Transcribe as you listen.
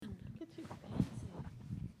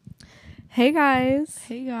Hey guys.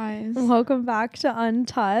 Hey guys. Welcome back to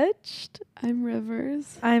Untouched. I'm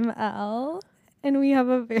Rivers. I'm Elle, and we have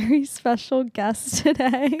a very special guest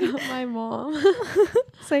today. My mom.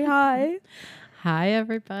 Say hi. Hi,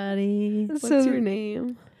 everybody. What's your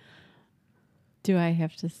name? Do I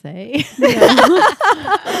have to say?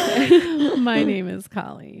 My name is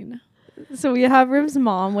Colleen. So we have Riv's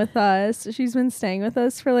mom with us. She's been staying with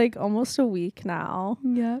us for like almost a week now.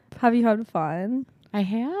 Yep. Have you had fun? I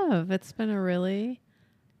have. It's been a really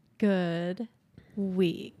good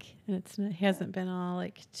week. And it hasn't been all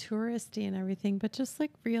like touristy and everything, but just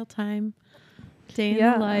like real time day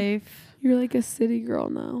in the life. You're like a city girl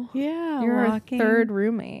now. Yeah. You're walking, our third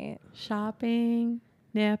roommate. shopping,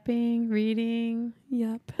 napping, reading.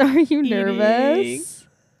 Yep. Are you nervous?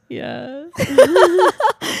 Yes.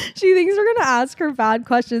 She thinks we're going to ask her bad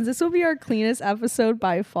questions. This will be our cleanest episode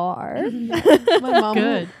by far. My mom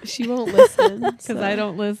Good. She won't listen. Because I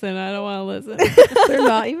don't listen. I don't want to listen. They're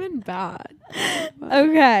not even bad.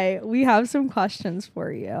 Okay, we have some questions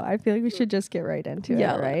for you. I feel like we should just get right into it,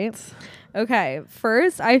 right? let's- Okay,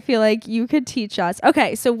 first, I feel like you could teach us.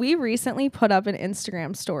 Okay, so we recently put up an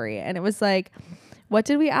Instagram story, and it was like, what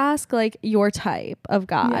did we ask? Like your type of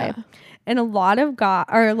guy. Yeah. And a lot of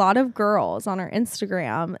girls on our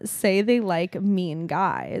Instagram say they like mean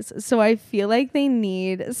guys. So I feel like they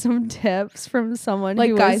need some tips from someone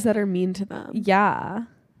Like who guys was, that are mean to them. yeah.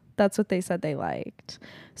 That's what they said they liked.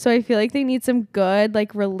 So I feel like they need some good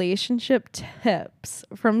like relationship tips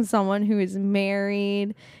from someone who is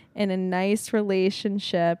married in a nice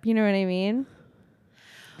relationship. You know what I mean?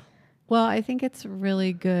 Well, I think it's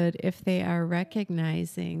really good if they are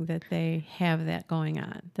recognizing that they have that going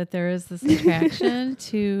on, that there is this attraction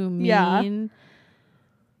to mean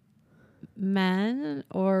men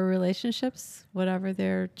or relationships, whatever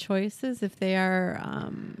their choice is. If they are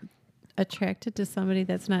attracted to somebody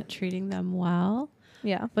that's not treating them well,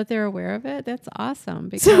 Yeah. but they're aware of it, that's awesome.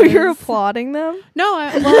 Because So you're applauding them? No,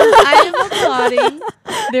 I am applauding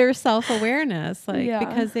their self-awareness, Yeah.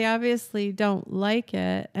 because they obviously don't like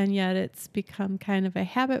it, and yet it's become kind of a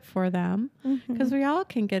habit for them, because we all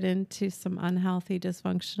can get into some unhealthy,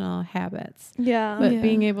 dysfunctional habits. Yeah. But Yeah.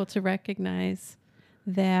 being able to recognize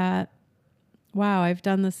that, wow, I've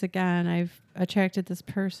done this again. I've attracted this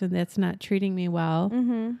person that's not treating me well.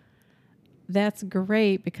 Mm-hmm. That's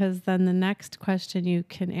great, because then the next question you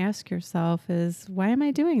can ask yourself is, why am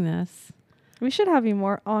I doing this? We should have you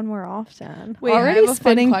more often. Wait, Already I have a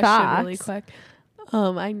spinning fun question facts. really quick.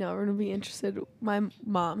 I know we're gonna be interested. My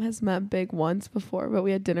mom has met Big once before, but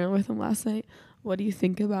we had dinner with him last night. What do you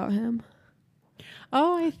think about him?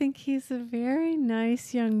 Oh, I think he's a very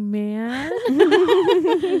nice young man.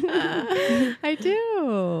 I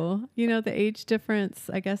do. You know, the age difference,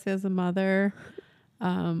 I guess, as a mother,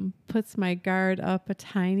 puts my guard up a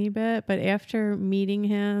tiny bit. But after meeting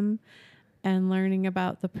him and learning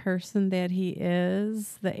about the person that he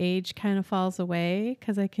is, the age kind of falls away,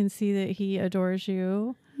 because I can see that he adores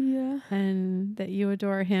you Yeah. and that you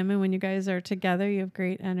adore him. And when you guys are together, you have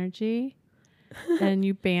great energy. And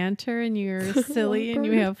you banter and you're silly and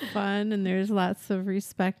you have fun, and there's lots of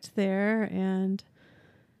respect there. And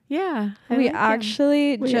yeah, I We like him.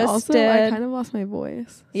 actually Wait, just also, did. I kind of lost my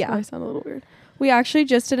voice. Yeah. So I sound a little weird. We actually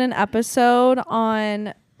just did an episode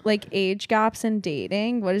on like age gaps in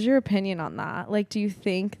dating. What is your opinion on that? Like, do you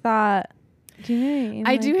think that? Do you know what I mean?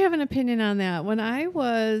 I Like- do have an opinion on that. When I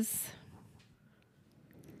was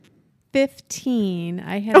 15,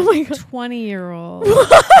 I had Oh my a God. 20-year-old.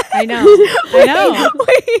 I know.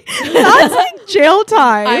 Wait, that's like jail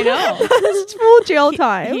time. I know. That's full jail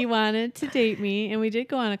time. He wanted to date me, and we did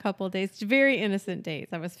go on a couple of dates, very innocent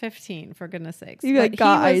dates. I was 15, for goodness sakes. You, like, But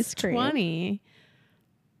got he was ice cream. 20.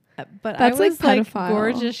 But That's, I like, was like pedophile.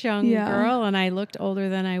 gorgeous young Yeah. girl, and I looked older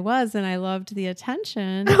than I was, and I loved the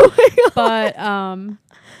attention. Oh my God. But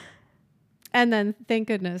and then thank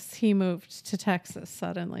goodness he moved to Texas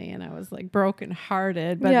suddenly, and I was like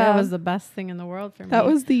brokenhearted. But Yeah. that was the best thing in the world for me. That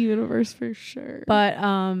was the universe for sure. But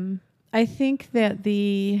I think that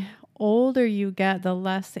the older you get, the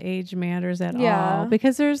less age matters at Yeah. all,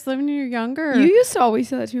 because when you're younger. You used to always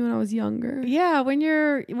say that to me when I was younger. Yeah, when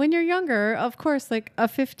you're younger, of course, like a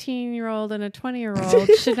 15-year-old and a 20-year-old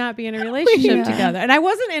should not be in a relationship Yeah. together. And I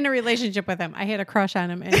wasn't in a relationship with him. I had a crush on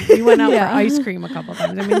him, and we went out Yeah. for ice cream a couple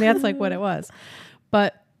times. I mean, that's like what it was.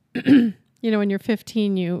 But you know, when you're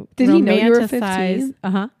 15, you Did he know you were romanticize.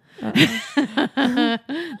 15?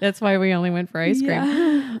 That's why we only went for ice cream.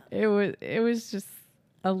 Yeah. It was just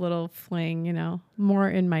a little fling, you know, more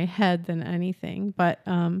in my head than anything. But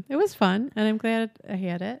it was fun, and I'm glad I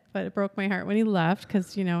had it. But it broke my heart when he left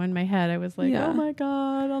because, you know, in my head I was like, Yeah. oh my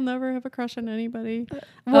God, I'll never have a crush on anybody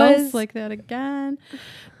Was- else like that again.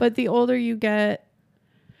 But the older you get,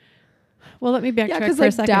 well, let me backtrack Yeah, because for a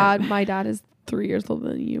like second. my dad is 3 years older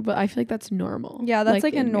than you, but I feel like that's normal. Yeah, that's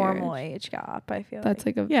like a in normal marriage. age gap, I feel That's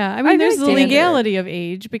like a Yeah, I I mean, feel there's like the standard. legality of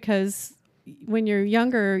age because when you're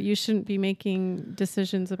younger, you shouldn't be making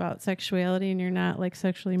decisions about sexuality, and you're not like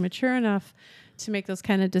sexually mature enough to make those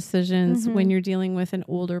kind of decisions when you're dealing with an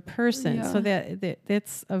older person. So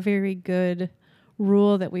that's a very good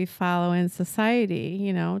rule that we follow in society.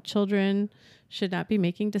 You know, children should not be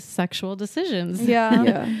making sexual decisions. Yeah.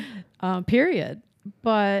 yeah. Period.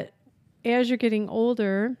 But as you're getting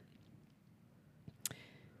older,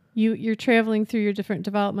 you're traveling through your different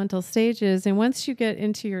developmental stages, and once you get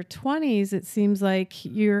into your 20s, it seems like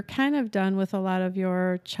you're kind of done with a lot of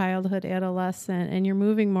your childhood, adolescent, and you're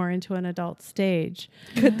moving more into an adult stage.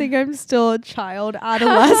 Good thing I'm still a child,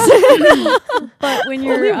 adolescent. But when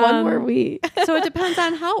you're Only one more week. so it depends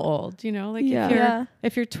on how old, you know, like Yeah.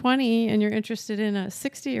 if you're 20 and you're interested in a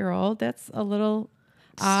 60-year-old, that's a little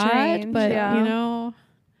odd, Strange, but yeah. you know,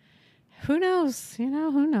 who knows? You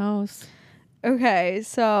know, who knows? Okay,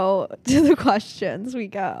 so to the questions we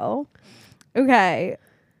go. Okay.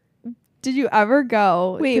 Did you ever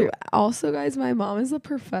go Wait, through- also guys, my mom is a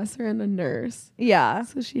professor and a nurse. Yeah.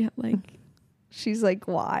 So she had like She's like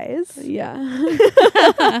wise. yeah.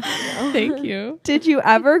 Thank you. Did you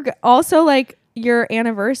ever also like your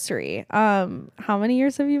anniversary? How many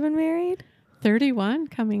years have you been married? 31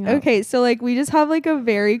 coming up. Okay, so like we just have like a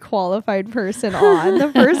very qualified person on.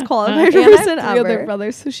 The first qualified And I person have 3 other ever.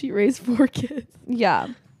 brothers, so she raised 4 kids. Yeah.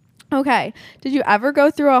 Okay. Did you ever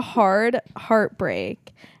go through a hard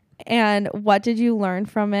heartbreak? And what did you learn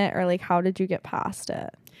from it, or like how did you get past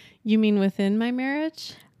it? You mean within my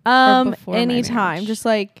marriage? before my Anytime. marriage? Just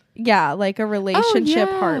like like a relationship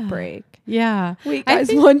yeah. heartbreak. Yeah. Wait, I guys,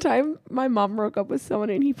 think- one time my mom broke up with someone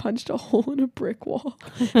and he punched a hole in a brick wall.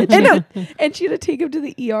 And she had to take him to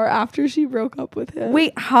the ER after she broke up with him.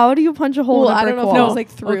 Wait, how do you punch a hole well, in a I brick don't know wall? if it was like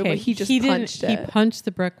through, but he just punched He it. punched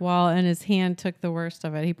the brick wall, and his hand took the worst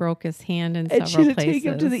of it. He broke his hand in and she several had to places.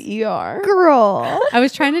 take him to the ER. Girl. I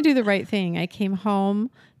was trying to do the right thing. I came home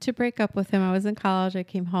to break up with him. I was in college. I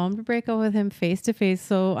came home to break up with him face to face.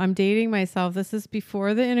 So I'm dating myself. This is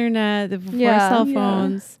before the internet, before Yeah. cell Yeah.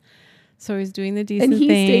 phones. So he's doing the decent he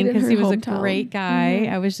thing stayed in because her he was hometown. a great guy.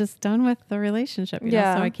 I was just done with the relationship. You know?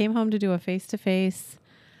 Yeah. So I came home to do a face to face.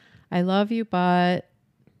 I love you, but.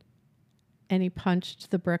 And he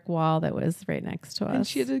punched the brick wall that was right next to us. And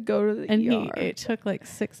she had to go to the And ER. it took like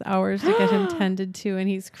 6 hours to get him tended to, and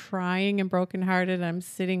he's crying and brokenhearted. I'm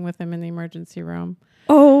sitting with him in the emergency room,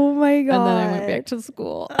 Oh my god. and then I went back to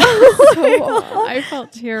school. So, I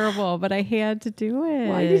felt terrible, but I had to do it.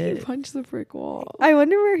 why did he punch the brick wall? I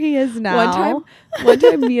wonder where he is now. One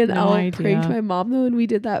time me and No Ellen pranked idea. my mom though, and we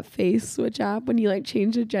did that face switch app when you like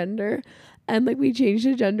change the gender. And like we changed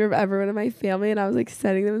the gender of everyone in my family, and I was like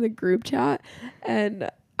sending them in the group chat. And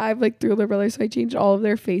I have like 3 older brothers, so I changed all of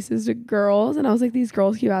their faces to girls. And I was like, these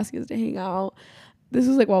girls keep asking us to hang out. This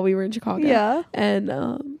was like while we were in Chicago. Yeah. And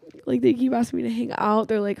like they keep asking me to hang out.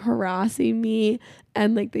 They're like harassing me.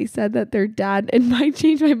 And like they said that their dad, and I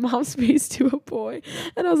changed my mom's face to a boy.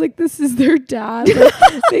 And I was like, this is their dad. Like,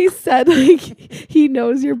 they said like he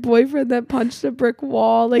knows your boyfriend that punched a brick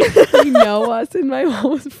wall. Like they know us. And my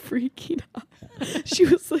mom was freaking out. She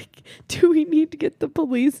was like, do we need to get the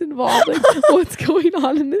police involved? Like what's going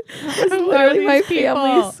on in it? It was literally my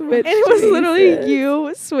family switched. And it was literally faces.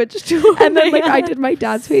 you switched to And then like I did my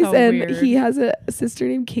dad's face, So and weird. he has a sister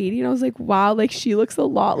named Katie, and I was like, wow, like she looks a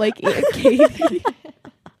lot like Aunt Katie.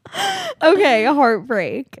 Okay,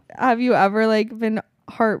 heartbreak. Have you ever like been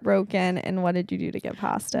heartbroken, and what did you do to get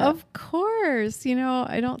past it? Of course. You know,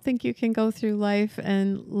 I don't think you can go through life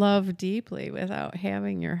and love deeply without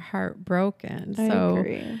having your heart broken. I So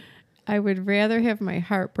agree. I would rather have my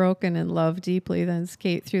heart broken and love deeply than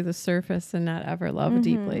skate through the surface and not ever love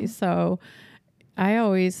deeply. So I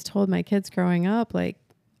always told my kids growing up, like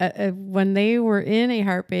when they were in a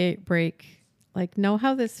heartbreak, like know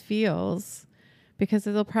how this feels, because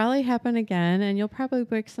it'll probably happen again, and you'll probably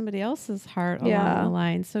break somebody else's heart along the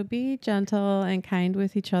line. So be gentle and kind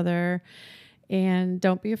with each other, and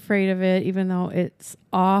don't be afraid of it, even though it's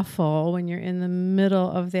awful when you're in the middle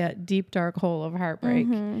of that deep, dark hole of heartbreak.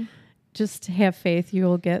 Just have faith you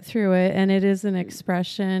will get through it. And it is an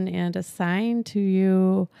expression and a sign to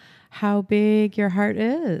you how big your heart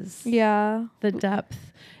is. Yeah. The depth.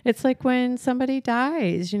 It's like when somebody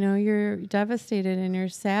dies, you're devastated and you're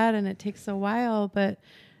sad and it takes a while, but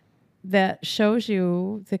that shows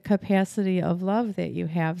you the capacity of love that you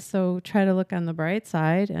have. So try to look on the bright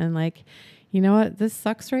side and like, you know what, this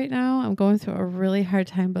sucks right now. I'm going through a really hard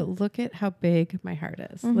time, but look at how big my heart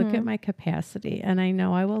is. Look at my capacity. And I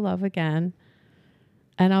know I will love again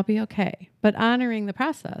and I'll be okay. But honoring the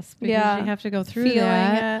process, because you have to go through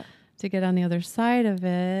that to get on the other side of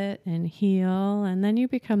it and heal. And then you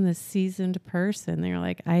become this seasoned person. You're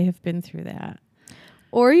like, I have been through that.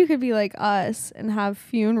 Or you could be like us and have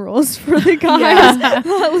funerals for the guys that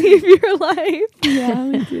leave your life. Yeah,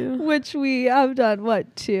 we do. Which we have done,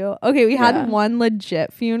 2? Okay, we had one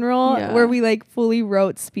legit funeral where we like fully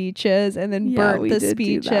wrote speeches and then burnt the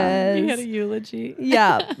speeches. You had a eulogy.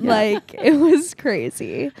 Yeah, like it was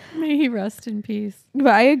crazy. May he rest in peace.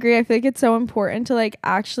 But I agree. I feel like it's so important to like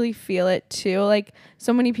actually feel it too. Like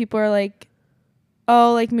so many people are like,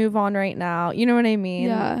 oh, like move on right now. You know what I mean?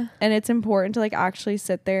 Yeah. And it's important to like actually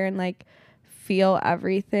sit there and like feel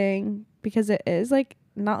everything, because it is like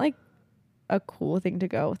not like a cool thing to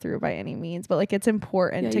go through by any means, but like it's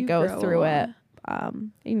important to go through it.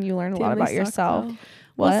 And you learn a lot about yourself.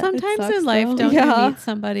 Well, sometimes in life, don't you meet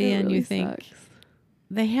somebody and you think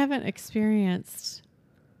they haven't experienced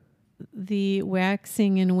the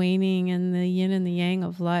waxing and waning and the yin and the yang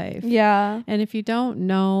of life. Yeah. And if you don't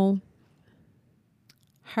know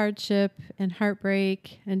hardship and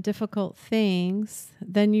heartbreak and difficult things,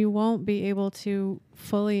 then you won't be able to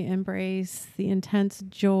fully embrace the intense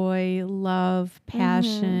joy, love,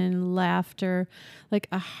 passion, laughter, like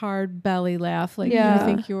a hard belly laugh. Like you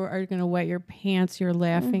think you are going to wet your pants. You're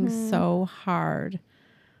laughing so hard.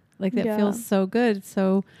 Like that feels so good.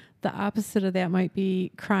 So the opposite of that might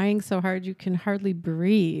be crying so hard you can hardly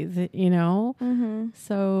breathe,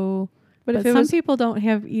 So... But some people don't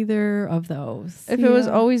have either of those. If it was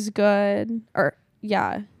always good,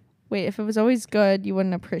 if it was always good, you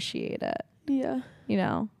wouldn't appreciate it. Yeah.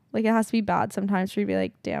 Like it has to be bad sometimes for you to be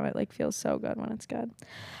like, damn, it like feels so good when it's good.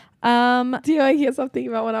 Do you I can't stop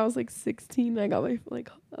thinking about when I was like 16, I got my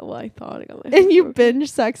I thought I got my and you binge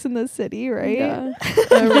Sex in the City, right? Yeah.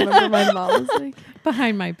 I remember my mom was like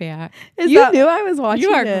behind my back. You knew I was watching it.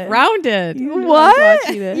 You are grounded.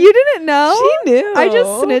 What? You didn't know? She knew. I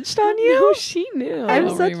just snitched on you? No, she knew. I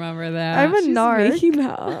don't remember that. I'm a She's narc. making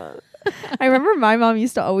that up. I remember my mom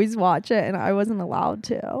used to always watch it and I wasn't allowed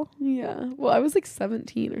to. Yeah. Well, I was like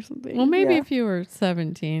 17 or something. Well, maybe if you were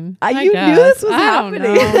 17. You knew this was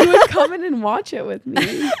happening. You would come in and watch it with me.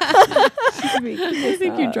 I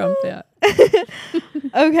think you dreamt that.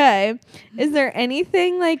 Okay. Is there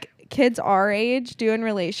anything like kids our age do in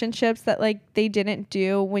relationships that like they didn't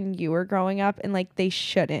do when you were growing up and like they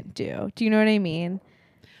shouldn't do? Do you know what I mean?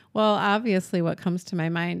 Well, obviously what comes to my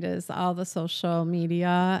mind is all the social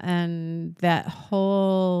media and that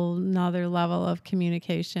whole nother level of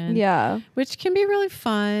communication. Yeah. Which can be really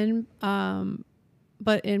fun.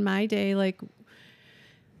 But in my day, like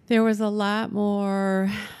there was a lot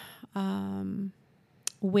more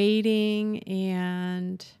waiting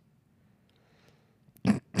and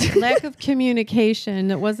lack of communication.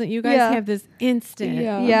 It wasn't, you guys have this instant,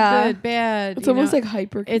 good, bad. It's almost like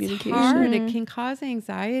hyper communication. It's hard. It can cause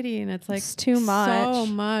anxiety, and it's like it's too much. So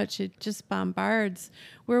much. It just bombards.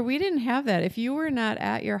 Where we didn't have that. If you were not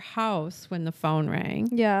at your house when the phone rang,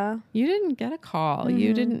 you didn't get a call.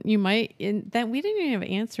 You didn't. You might. Then we didn't even have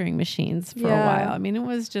answering machines for a while. I mean, it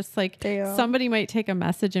was just like somebody might take a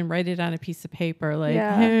message and write it on a piece of paper, like,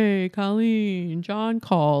 "Hey, Colleen, John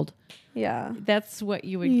called." Yeah, that's what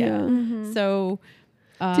you would get. So,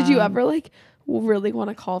 did you ever like really want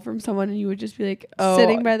to call from someone and you would just be like,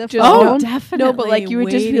 sitting by the phone? Oh, definitely. No, but like you would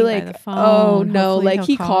just be like, oh no, like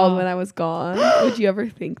he called when I was gone. Would you ever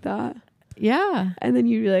think that? Yeah. And then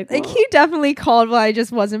you'd be like he definitely called when I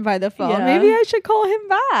just wasn't by the phone. Yeah. Maybe I should call him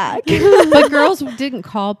back. But girls didn't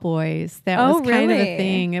call boys. That was kind of a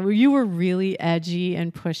thing. You were really edgy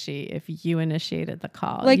and pushy if you initiated the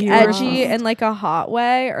call. Like edgy in like a hot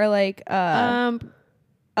way or like a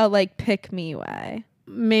like pick me way.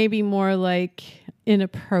 Maybe more like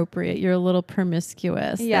inappropriate. You're a little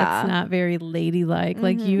promiscuous. Yeah. That's not very ladylike.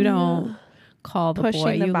 Like you don't call the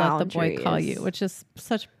boy, you let the boy call you, which is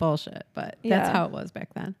such bullshit, but that's how it was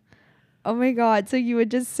back then. Oh my God. So you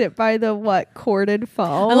would just sit by the corded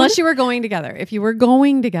phone? Unless you were going together. If you were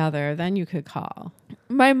going together, then you could call.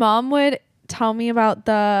 My mom would tell me about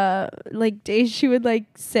the like days she would like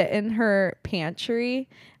sit in her pantry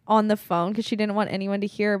on the phone because she didn't want anyone to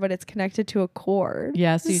hear, but it's connected to a cord.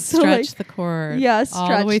 Yeah, so you'd stretch the cord. Yeah,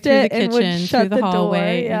 all the way through the kitchen, through the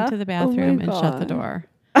hallway, door, into the bathroom, and shut the door.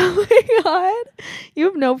 Oh my God. You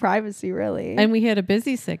have no privacy, really. And we had a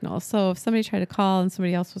busy signal. So if somebody tried to call and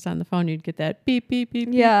somebody else was on the phone, you'd get that beep, beep, beep,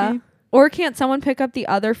 yeah. beep, beep. Or can't someone pick up the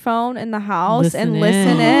other phone in the house and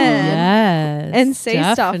listen in? Yes. And say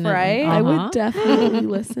stuff, definitely. right? I Uh-huh. would definitely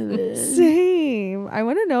listen in. Same. I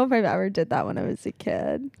want to know if I've ever did that when I was a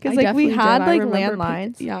kid. Because I like we definitely had did. I like remember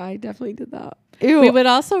landlines. yeah, I definitely did that. Ew. We would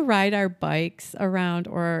also ride our bikes around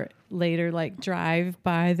or later like drive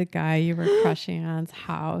by the guy you were crushing on's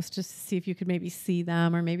house just to see if you could maybe see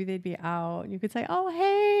them or maybe they'd be out. And you could say, oh,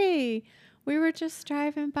 hey, we were just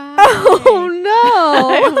driving by. Oh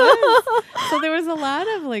no. So there was a lot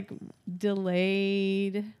of like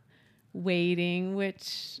delayed waiting,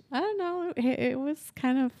 which I don't know, it was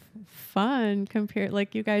kind of fun compared,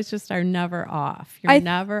 like you guys just are never off. You're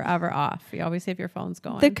never ever off. You always have your phones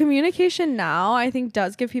going. The communication now I think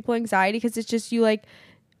does give people anxiety because it's just you like,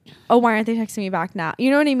 oh, why aren't they texting me back now?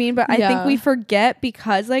 You know what I mean? But I think we forget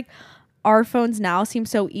because like our phones now seem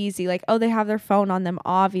so easy. Like, oh, they have their phone on them,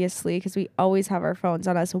 obviously, because we always have our phones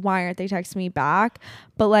on us. Why aren't they texting me back?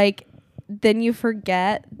 But like, then you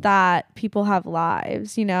forget that people have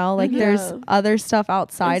lives, you know? Like, there's other stuff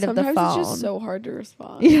outside of the phone. Sometimes it's just so hard to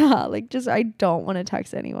respond. Yeah, like, just I don't want to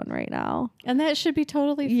text anyone right now. And that should be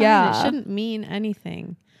totally fine. Yeah. It shouldn't mean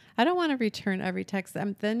anything. I don't want to return every text.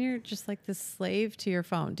 Then you're just like the slave to your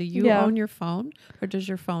phone. Do you own your phone or does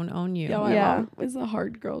your phone own you? Yeah, my mom is a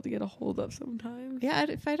hard girl to get a hold of sometimes. Yeah,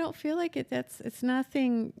 if I don't feel like it, it's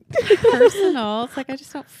nothing personal. It's like I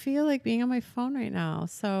just don't feel like being on my phone right now.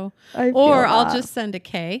 So, or I'll just send a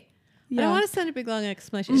K. I don't want to send a big long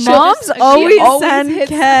explanation. Moms always send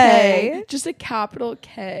K. Just a capital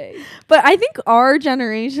K. But I think our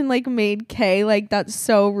generation like made K like that's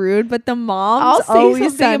so rude. But the moms I'll say always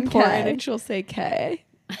something send important K. and she'll say K.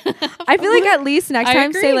 I feel like at least next I time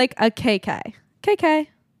agree. say like a KK. KK.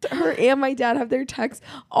 Her and my dad have their texts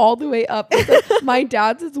all the way up. It's like, my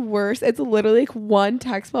dad's is worse. It's literally like one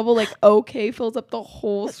text bubble, like OK fills up the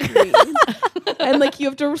whole screen. And like you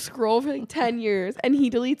have to scroll for like 10 years. And he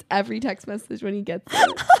deletes every text message when he gets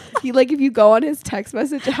it. He like if you go on his text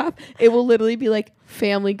message app, it will literally be like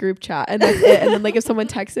family group chat and that's it. And then like if someone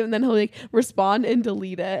texts him, then he'll like respond and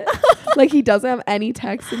delete it. Like he doesn't have any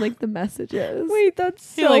text in like the messages. Wait, that's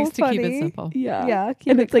so He likes funny. to keep it simple. Yeah. Yeah,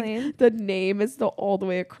 keep and it it's clean. like the name is all the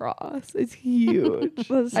way across. It's huge.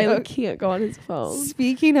 That's I so- like, can't go on his phone.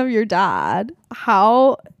 Speaking of your dad,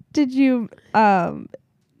 how did you how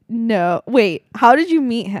did you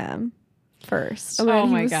meet him first? Oh, man, Oh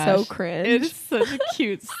he my was gosh. so cringe. It's such a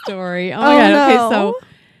cute story. Oh Oh, my God. no. Okay. So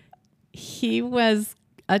he was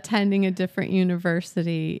attending a different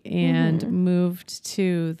university and moved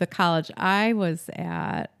to the college I was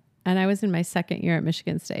at. And I was in my second year at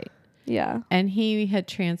Michigan State. Yeah. And he had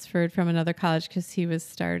transferred from another college because he was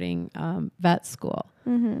starting vet school.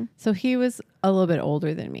 Mm-hmm. So he was a little bit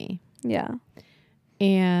older than me. Yeah.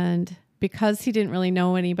 And because he didn't really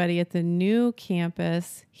know anybody at the new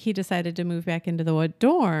campus, he decided to move back into the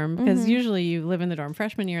dorm because usually you live in the dorm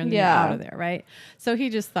freshman year and then you're out of there, right? So he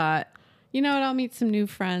just thought, you know what, I'll meet some new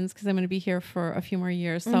friends because I'm going to be here for a few more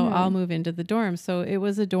years. So I'll move into the dorm. So it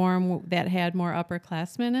was a dorm that had more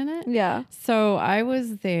upperclassmen in it. Yeah. So I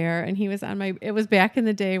was there and he was it was back in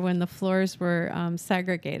the day when the floors were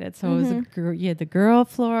segregated. So it was you had the girl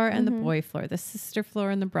floor and the boy floor, the sister floor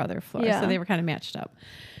and the brother floor. Yeah. So they were kind of matched up.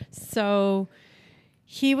 So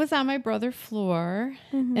he was on my brother floor.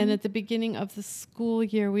 And at the beginning of the school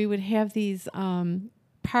year, we would have these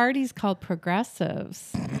parties called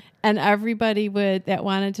progressives. And everybody that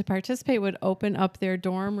wanted to participate would open up their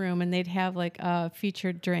dorm room and they'd have like a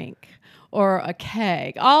featured drink or a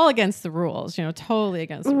keg, all against the rules, totally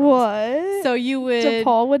against the rules. What? So you would,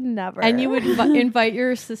 DePaul would never. and you would invite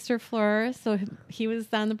your sister floor. So he was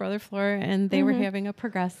on the brother floor and they were having a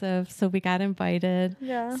progressive. So we got invited.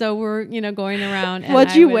 Yeah. So we're, going around. And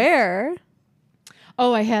What'd you wear?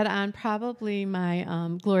 Oh, I had on probably my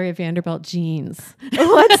Gloria Vanderbilt jeans.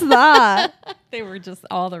 What's that? They were just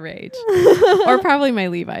all the rage. Or probably my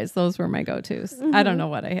Levi's. Those were my go-tos. I don't know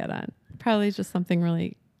what I had on. Probably just something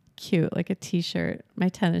really cute, like a t-shirt, my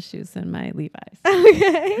tennis shoes, and my Levi's.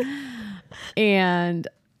 Okay. And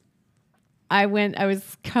I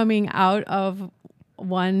was coming out of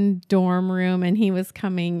one dorm room and he was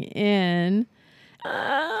coming in.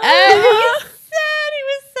 And he said, he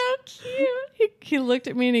was so cute. He looked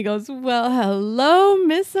at me and he goes, well, hello,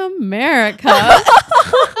 Miss America.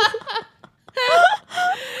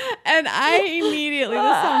 And I immediately,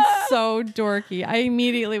 this sounds so dorky. I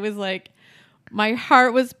immediately was like, my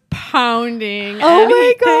heart was pounding. Oh and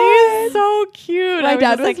my God. He was so cute. My I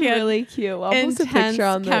dad just, was he had really cute. Almost a intense picture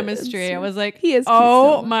on the chemistry. I Instagram. was like, He is cute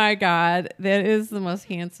oh still. my God, that is the most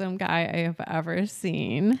handsome guy I have ever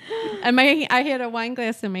seen. And I had a wine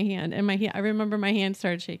glass in my hand, and I remember my hand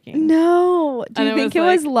started shaking. No. Do And you I think was it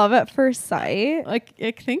was like- love at first sight? Like,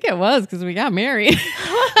 I think it was because we got married.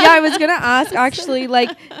 Yeah, I was gonna ask actually, like,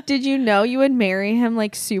 did you know you would marry him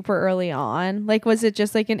like super early on? Like, was it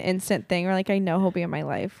just like an instant thing, or like, I know he'll be in my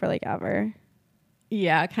life for like ever?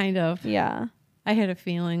 Yeah, kind of. Yeah. I had a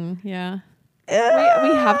feeling. Yeah, we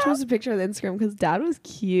have to post a picture on Instagram because dad was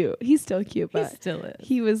cute. He's still cute, he but still is.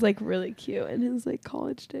 he was like really cute in his like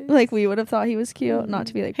college days. Like, we would have thought he was cute, not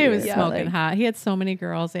to be like He was weird, but, smoking like, hot. He had so many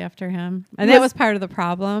girls after him. And that was part of the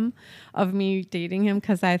problem of me dating him,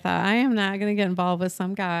 because I thought, I am not going to get involved with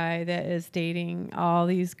some guy that is dating all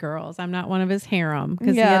these girls. I'm not one of his harem,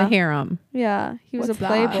 because he had Yeah. a harem. Yeah, he was What's a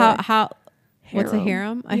that? playboy. What's a Harem.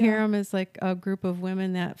 harem? A harem is like a group of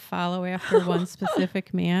women that follow after one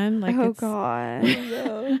specific man. Like, Oh it's, God.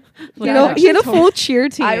 No. look You it know, up. he had a full cheer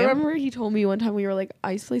team. I remember he told me one time we were like,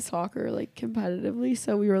 I used to play soccer like competitively,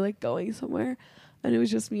 so we were like going somewhere, and it was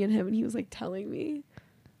just me and him, and he was like telling me,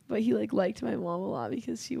 but he like liked my mom a lot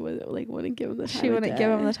because she would like wouldn't give him the time. She of wouldn't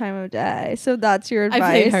give him day. the time of day. So that's your advice.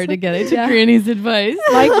 I played hard to get. I took Yeah. Granny's advice.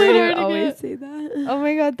 My Played granny hard would to always get. say that. Oh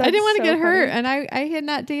my God, that's I didn't want to so get hurt, funny. and I had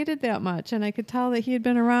not dated that much, and I could tell that he had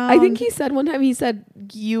been around. I think he said one time, he said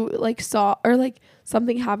you like saw or like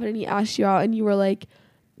something happened and he asked you out and you were like,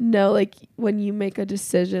 no, like when you make a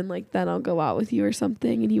decision, like then I'll go out with you or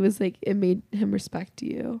something. And he was like, it made him respect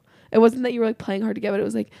you. It wasn't that you were like playing hard to get, but it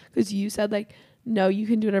was like, because you said like, no, you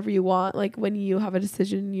can do whatever you want. Like when you have a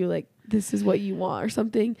decision, you like, this is what you want or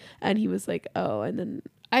something. And he was like, oh, and then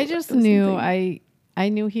I just it was knew something. I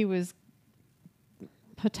knew he was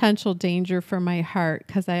potential danger for my heart,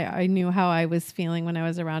 because I knew how I was feeling when I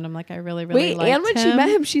was around him. Like, I really Wait, liked and when him. she met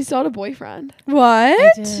him, she still had a boyfriend. What?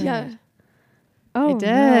 I did. Yeah. Oh, I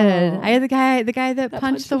did. no. I had the guy that That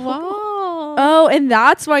punched the wall. Oh, and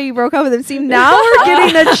that's why you broke up with him. See, now we're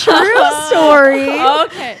getting the true story.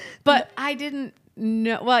 Okay, but I didn't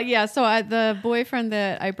know. Well, yeah. So the boyfriend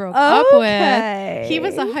that I broke up with, he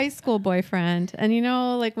was a high school boyfriend, and you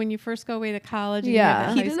know, like when you first go away to college, and Yeah. you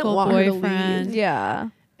have He a high didn't school want her to boyfriend. leave. Yeah.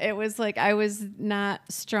 It was like I was not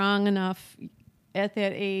strong enough at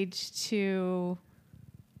that age to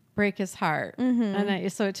break his heart.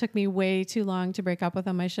 And so it took me way too long to break up with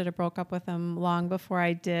him. I should have broke up with him long before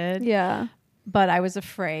I did. Yeah. But I was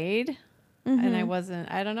afraid, and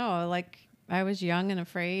I don't know, like I was young and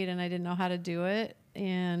afraid, and I didn't know how to do it.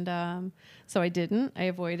 And so I didn't. I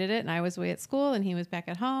avoided it, and I was away at school, and he was back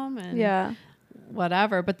at home, and Yeah.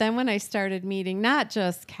 whatever. But then when I started meeting not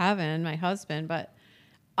just Kevin, my husband, but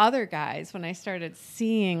other guys, when I started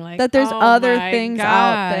seeing like That there's oh other my things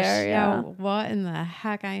out gosh, there, yeah. what in the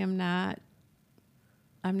heck? I'm not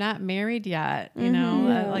married yet, you know.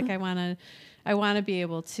 Yeah. Like I want to be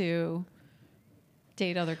able to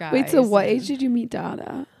date other guys. Wait, so what and- age did you meet Dad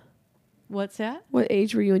at? What's that? What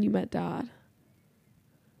age were you when you met Dad?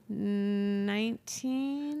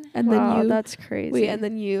 19. And Wow, then you that's crazy. wait, and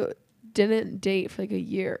then you didn't date for like a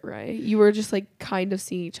year, right? You were just like kind of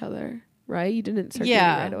seeing each other, right? You didn't start dating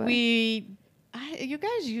right away. You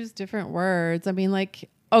guys use different words. I mean, like,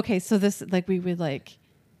 okay, so this, like, we would like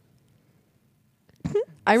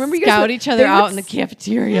I remember you guys scout would- each other they out would in the s-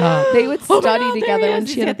 cafeteria. They would Oh my study God, there together he when is.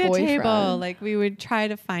 she He's had a at the table. boyfriend. Like, we would try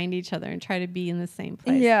to find each other and try to be in the same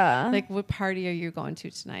place. Yeah. Like, what party are you going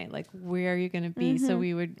to tonight? Like, where are you going to be? So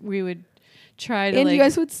we would try to and like, you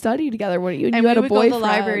guys would study together when you and had we a would go boyfriend. to the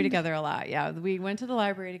library together a lot. Yeah, we went to the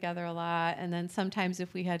library together a lot, and then sometimes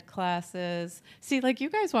if we had classes, see, like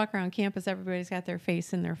you guys walk around campus, everybody's got their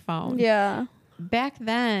face in their phone. Yeah. Back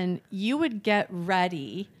then, you would get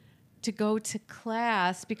ready to go to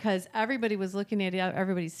class because everybody was looking at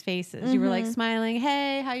everybody's faces. You were like smiling,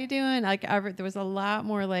 hey, how you doing? Like there was a lot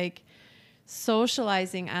more like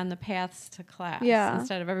socializing on the paths to class. Yeah.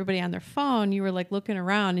 Instead of everybody on their phone, you were like looking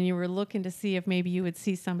around and you were looking to see if maybe you would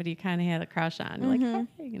see somebody you kind of had a crush on. You're like,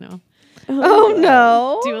 hey, you know, Oh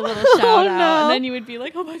no. do a little shout out. no. And then you would be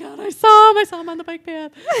like, oh my God, I saw him on the bike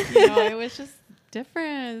path. You know, it was just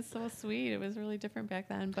different. It's so sweet. It was really different back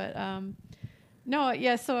then. But no,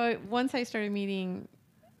 yeah. So once I started meeting,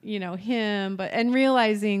 you know, him, and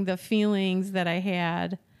realizing the feelings that I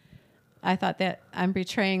had, I thought that I'm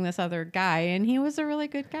betraying this other guy, and he was a really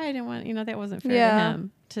good guy. I didn't want, you know, that wasn't fair Yeah. to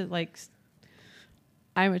him to like.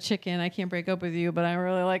 I'm a chicken. I can't break up with you, but I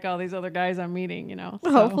really like all these other guys I'm meeting. You know.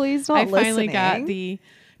 So Hopefully he's not I finally got listening. the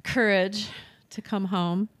courage to come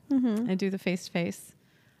home and do the face to face.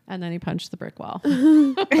 And then he punched the brick wall.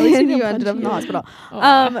 And you ended up in the hospital.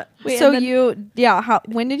 Wait, So and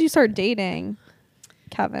when did you start dating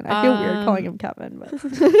Kevin? I feel weird calling him Kevin, but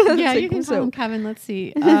Yeah, like, you can so- call him Kevin. Let's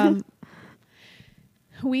see.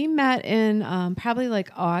 We met in probably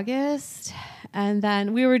like August. And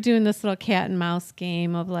then we were doing this little cat and mouse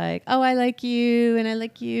game of like, oh, I like you and I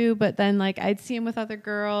like you. But then like I'd see him with other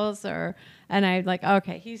girls and I'd like,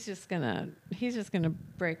 okay, he's just gonna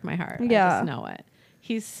break my heart. Yeah. I just know it.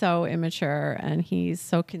 He's so immature and he's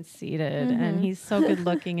so conceited and he's so good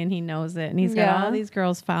looking and he knows it. And he's got all these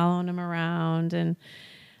girls following him around and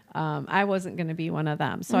I wasn't going to be one of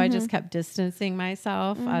them. So I just kept distancing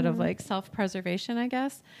myself out of like self-preservation, I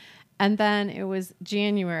guess. And then it was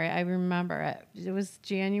January. I remember it. It was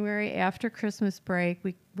January after Christmas break.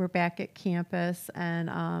 We were back at campus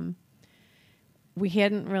and we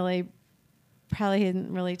probably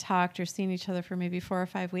hadn't really talked or seen each other for maybe 4 or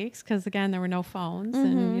 5 weeks because again there were no phones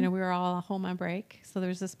and we were all home on break, so there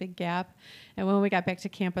was this big gap. And when we got back to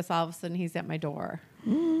campus, all of a sudden he's at my door.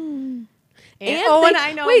 And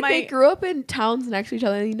I know they grew up in towns next to each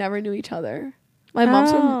other and they never knew each other. My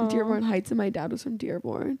mom's from Dearborn Heights and my dad was from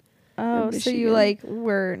Dearborn. Oh, so you like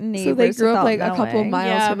were neighbors? So they grew up like without a couple knowing.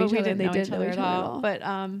 miles from but each we other and didn't they know didn't know each other at all. But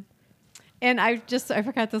and I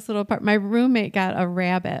forgot this little part. My roommate got a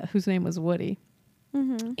rabbit whose name was Woody.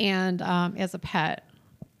 And as a pet,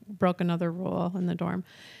 broke another rule in the dorm.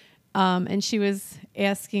 And she was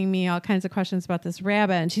asking me all kinds of questions about this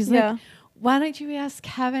rabbit. And she's like, why don't you ask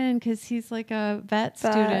Kevin? Because he's like a vet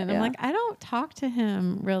student. I'm like, I don't talk to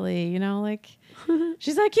him really, like,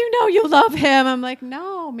 she's like, you love him. I'm like,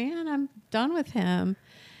 no, man, I'm done with him.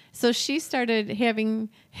 So she started having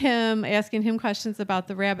asking him questions about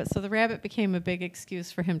the rabbit. So the rabbit became a big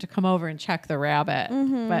excuse for him to come over and check the rabbit.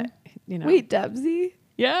 But, Wait, Debsy?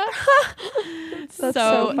 Yeah. That's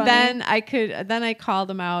so funny. then I called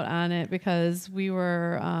him out on it because we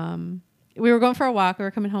were going for a walk. We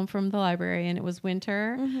were coming home from the library and it was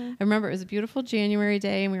winter. I remember it was a beautiful January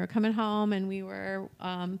day and we were coming home and we were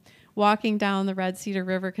walking down the Red Cedar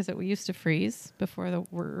River because it used to freeze before the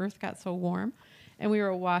earth got so warm. And we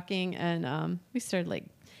were walking and we started like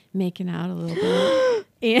making out a little bit.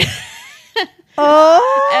 And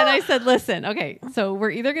and I said, listen, okay, so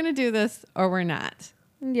we're either going to do this or we're not.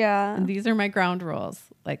 Yeah. And these are my ground rules.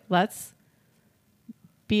 Like, let's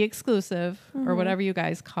be exclusive or whatever you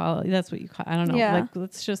guys call it. That's what you call it. I don't know. Yeah. Like,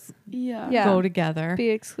 let's just Yeah. go together. Be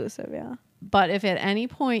exclusive, yeah. But if at any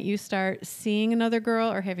point you start seeing another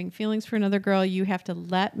girl or having feelings for another girl, you have to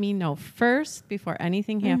let me know first before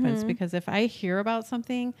anything happens. Because if I hear about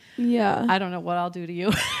something, I don't know what I'll do to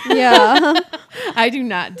you. Yeah. I do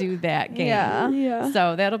not do that game. Yeah.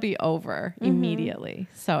 So that'll be over immediately.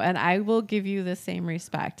 So, and I will give you the same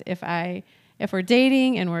respect. If we're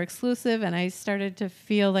dating and we're exclusive and I started to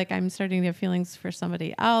feel like I'm starting to have feelings for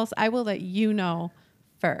somebody else, I will let you know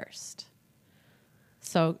first.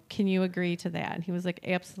 So can you agree to that? And he was like,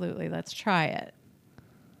 absolutely, let's try it.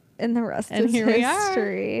 And the rest And is here we are.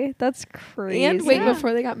 history. That's crazy. And wait,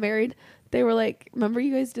 before they got married, they were like, remember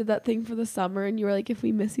you guys did that thing for the summer and you were like, if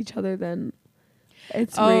we miss each other, then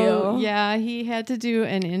it's real. Yeah, he had to do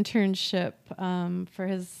an internship for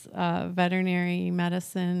his veterinary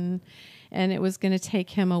medicine, and it was going to take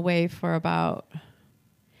him away for about,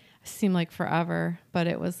 seemed like forever, but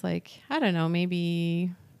it was like, I don't know,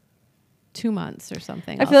 maybe 2 months or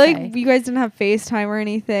something. I feel like you guys didn't have FaceTime or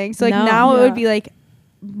anything. So like now it would be like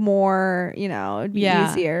more, it'd be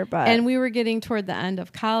easier. But and we were getting toward the end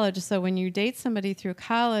of college. So when you date somebody through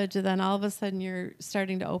college, then all of a sudden you're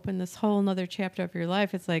starting to open this whole nother chapter of your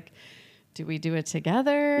life. It's like, do we do it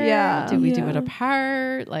together? Yeah. Do we do it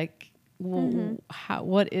apart? Like,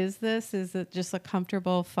 what is this? Is it just a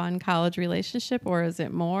comfortable, fun college relationship, or is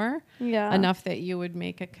it more enough that you would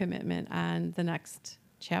make a commitment on the next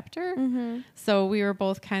chapter? So we were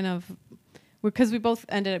both kind of, because we both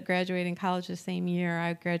ended up graduating college the same year.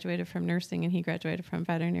 I graduated from nursing and he graduated from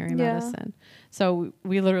veterinary medicine. So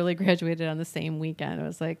we literally graduated on the same weekend. It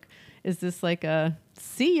was like, is this like a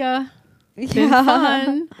see ya? Been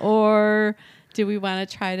fun? Or do we want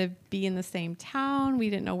to try to be in the same town?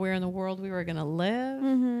 We didn't know where in the world we were going to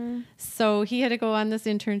live. So he had to go on this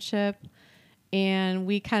internship and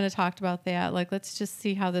we kind of talked about that. Like, let's just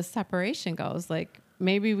see how this separation goes. Like,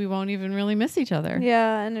 maybe we won't even really miss each other.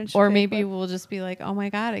 Yeah. And or maybe we'll just be like, oh my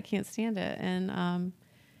God, I can't stand it. And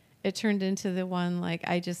it turned into the one, like,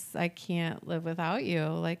 I can't live without you.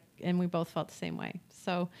 Like, and we both felt the same way.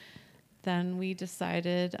 So then we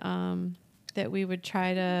decided that we would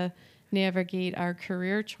try to navigate our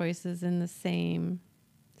career choices in the same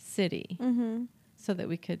city. so that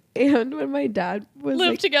we could And when my dad was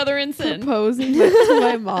live like together in sin. proposing to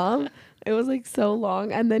my mom, it was like so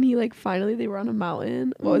long. And then he like finally they were on a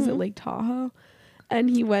mountain. What was it, Lake Tahoe? And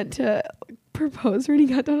he went to propose her and he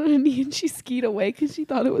got down on a knee and she skied away because she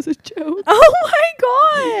thought it was a joke. Oh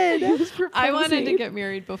my He God. was I wanted to proposing. get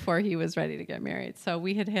married before he was ready to get married. So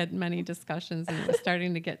we had many discussions and it was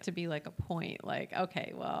starting to get to be like a point like,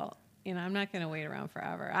 okay, well, you know, I'm not going to wait around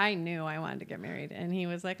forever. I knew I wanted to get married. And he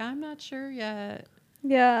was like, I'm not sure yet.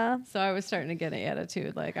 Yeah. So I was starting to get an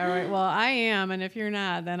attitude like, all right, well, I am. And if you're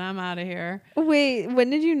not, then I'm out of here. Wait, when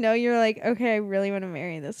did you know you were like, okay, I really want to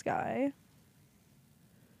marry this guy?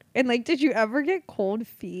 And like, did you ever get cold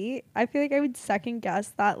feet? I feel like I would second guess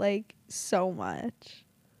that like so much.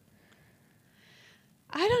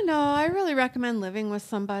 I don't know. I really recommend living with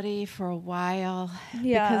somebody for a while.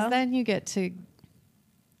 Yeah. Because then you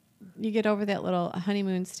get over that little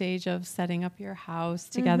honeymoon stage of setting up your house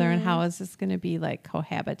together and how is this going to be like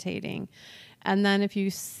cohabitating. And then if you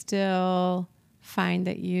still find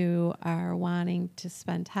that you are wanting to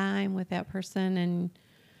spend time with that person and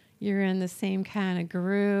you're in the same kind of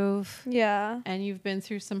groove Yeah. and you've been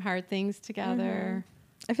through some hard things together.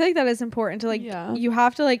 I feel like that is important to like, Yeah. you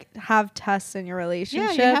have to like have tests in your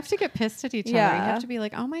relationship. Yeah, you have to get pissed at each other. You Yeah. have to be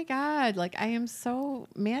like, oh my God, like I am so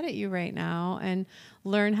mad at you right now, and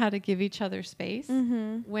learn how to give each other space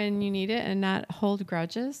when you need it and not hold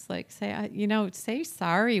grudges. Like say, say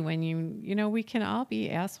sorry when we can all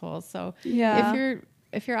be assholes. So Yeah.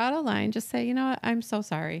 if you're out of line, just say, you know what, I'm so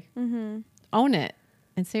sorry. Mm-hmm. Own it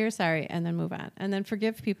and say you're sorry and then move on and then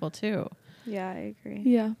forgive people too. Yeah, I agree.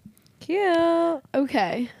 Yeah. Cute.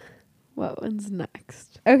 Okay. What one's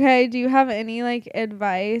next? Okay, do you have any like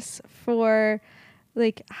advice for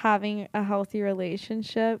like having a healthy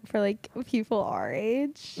relationship for like people our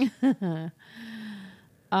age?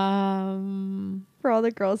 For all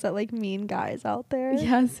the girls that like mean guys out there.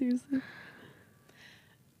 Yeah, seriously.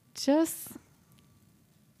 Just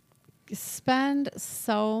spend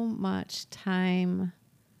so much time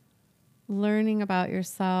learning about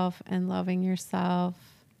yourself and loving yourself.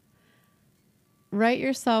 Write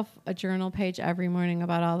yourself a journal page every morning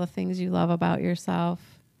about all the things you love about yourself.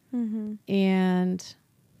 Mm-hmm. And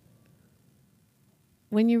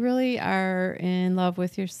when you really are in love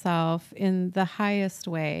with yourself in the highest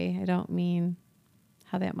way, I don't mean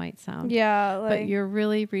how that might sound. Yeah, like But you're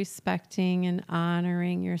really respecting and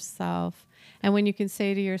honoring yourself. And when you can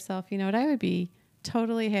say to yourself, you know what, I would be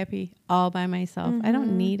totally happy all by myself. I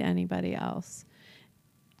don't need anybody else.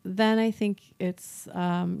 Then I think it's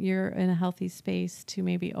you're in a healthy space to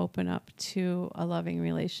maybe open up to a loving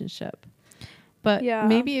relationship. But Yeah.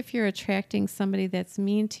 maybe if you're attracting somebody that's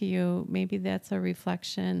mean to you, maybe that's a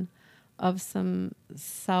reflection of some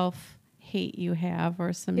self-hate you have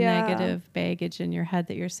or some Yeah. negative baggage in your head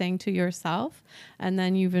that you're saying to yourself. And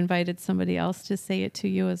then you've invited somebody else to say it to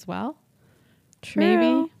you as well. True.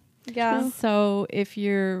 Maybe. Yeah. So if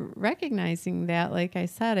you're recognizing that, like I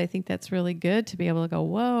said, I think that's really good to be able to go,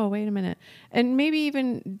 whoa, wait a minute. And maybe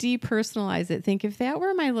even depersonalize it. Think if that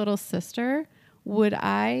were my little sister, would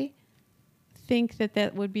I think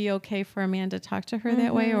that would be okay for a man to talk to her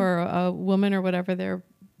that way, or a woman or whatever their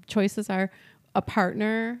choices are, a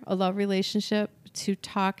partner, a love relationship, to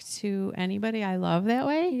talk to anybody I love that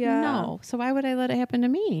way? Yeah. No. So why would I let it happen to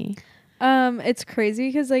me? It's crazy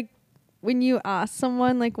because like when you ask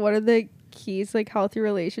someone like what are the keys like healthy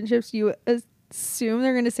relationships, you assume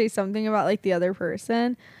they're going to say something about like the other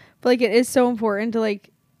person, but like it is so important to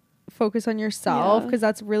like focus on yourself Yeah. because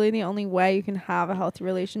that's really the only way you can have a healthy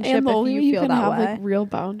relationship And the if only you way you feel can that have way. like real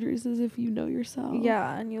boundaries is if you know yourself.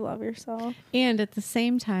 Yeah, and you love yourself. And at the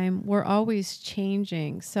same time, we're always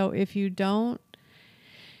changing. So if you don't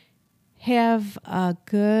have a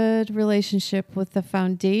good relationship with the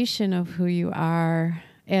foundation of who you are,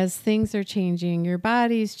 as things are changing, your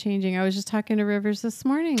body's changing. I was just talking to Rivers this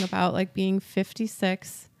morning about like being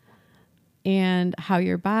 56 and how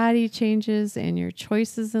your body changes and your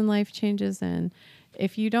choices in life changes. And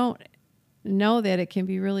if you don't know that, it can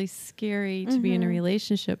be really scary to be in a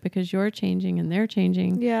relationship because you're changing and they're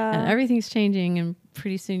changing. Yeah. And everything's changing, and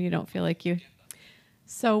pretty soon you don't feel like you.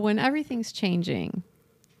 So when everything's changing,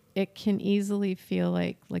 it can easily feel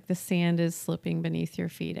like the sand is slipping beneath your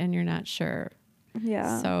feet and you're not sure.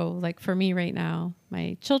 Yeah. So like for me right now,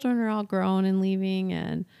 my children are all grown and leaving,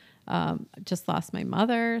 and just lost my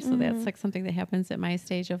mother. So that's like something that happens at my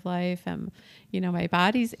stage of life. And, my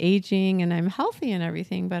body's aging and I'm healthy and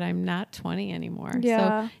everything, but I'm not 20 anymore.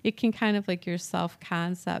 Yeah. So it can kind of like your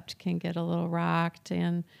self-concept can get a little rocked,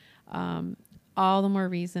 and all the more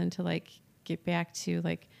reason to like get back to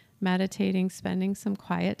like meditating, spending some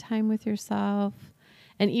quiet time with yourself,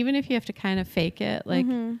 And even if you have to kind of fake it, like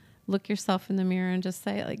Mm-hmm. look yourself in the mirror and just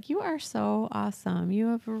say like, you are so awesome. You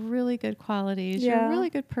have really good qualities. You're Yeah. a really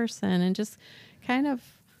good person. And just kind of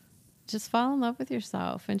just fall in love with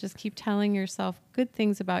yourself and just keep telling yourself good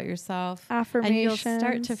things about yourself. Affirmations. And you'll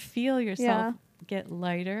start to feel yourself get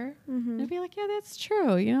lighter Mm-hmm. and be like, yeah, that's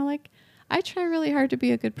true. You know, like I try really hard to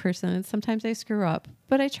be a good person and sometimes I screw up,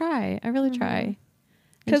 but I try. I really try. And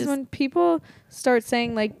Because just- when people start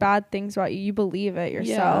saying like bad things about you, you believe it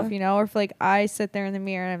yourself, Yeah. you know? Or if like I sit there in the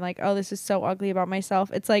mirror and I'm like, oh, this is so ugly about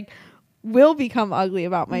myself, it's like will become ugly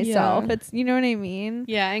about myself. Yeah. It's, you know what I mean?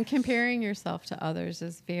 yeah, and comparing yourself to others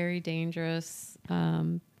is very dangerous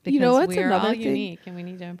because what's we're another all thing? unique and we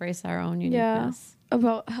need to embrace our own Yeah. uniqueness.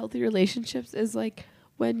 About healthy relationships is like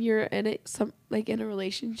when you're in it, in a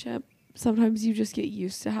relationship, sometimes you just get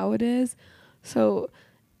used to how it is. So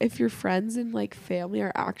if your friends and like family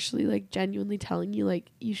are actually like genuinely telling you like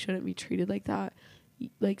you shouldn't be treated like that,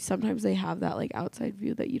 like sometimes they have that like outside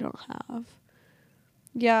view that you don't have.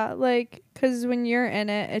 Yeah, like, because when you're in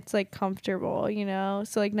it, it's like comfortable, you know?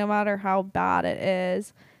 So like no matter how bad it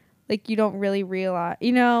is, like you don't really realize,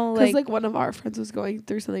 you know? Because like one of our friends was going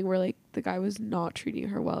through something where like the guy was not treating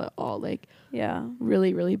her well at all, like yeah.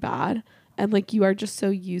 really, really bad. And like you are just so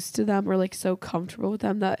used to them or like so comfortable with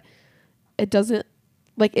them that it doesn't,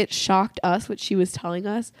 like it shocked us what she was telling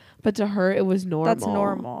us, but to her it was normal. That's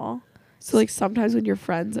normal. So like sometimes when you're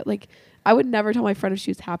friends, like I would never tell my friend if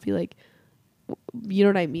she was happy, like you know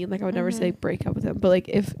what I mean? Like I would never say break up with him. But like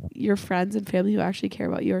if your friends and family who actually care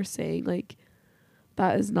about you are saying like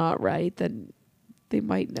that is not right, then they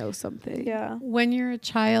might know something. Yeah. When you're a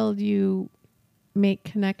child, you make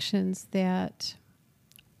connections that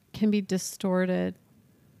can be distorted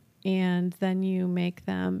and then you make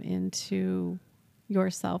them into your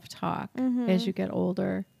self-talk as you get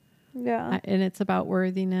older. Yeah. And it's about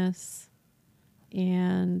worthiness.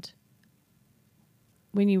 And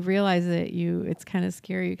when you realize it, it's kind of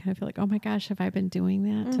scary. You kind of feel like, oh my gosh, have I been doing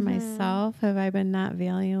that to myself? Have I been not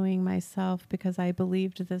valuing myself because I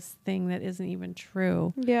believed this thing that isn't even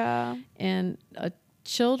true? Yeah. And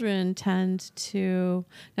children tend to,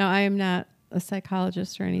 now I am not a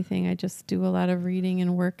psychologist or anything. I just do a lot of reading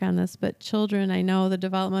and work on this, but children, I know the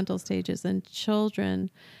developmental stages, and children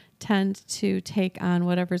tend to take on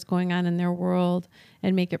whatever's going on in their world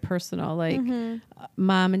and make it personal. Like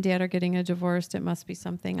mom and dad are getting a divorce. It must be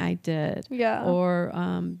something I did. Yeah. Or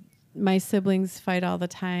my siblings fight all the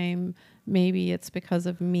time. Maybe it's because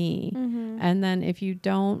of me. And then if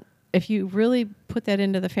you really put that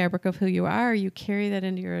into the fabric of who you are, you carry that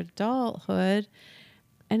into your adulthood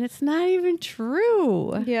and it's not even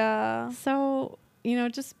true. Yeah. So, you know,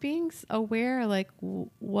 just being aware, like,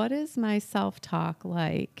 what is my self-talk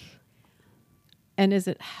like? And is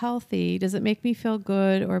it healthy? Does it make me feel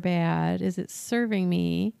good or bad? Is it serving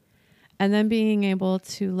me? And then being able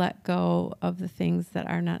to let go of the things that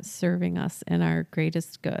are not serving us and our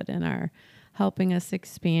greatest good and are helping us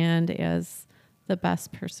expand as the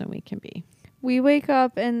best person we can be. We wake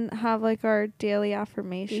up and have like our daily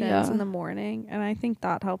affirmations Yeah. in the morning, and I think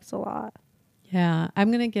that helps a lot. Yeah, I'm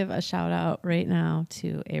going to give a shout out right now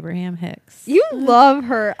to Abraham Hicks. You love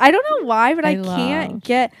her. I don't know why, but I love. can't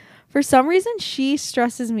get, for some reason, she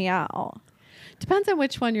stresses me out. Depends on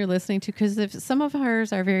which one you're listening to, because if some of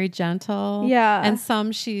hers are very gentle, Yeah. and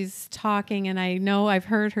some she's talking, and I know I've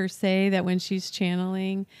heard her say that when she's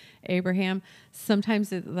channeling Abraham, sometimes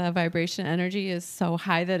the vibration energy is so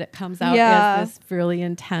high that it comes out as this really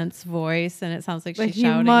intense voice, and it sounds like she's you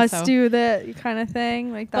shouting. must do that kind of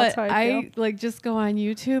thing. Like that's But how I feel. like just go on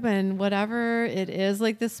YouTube and whatever it is.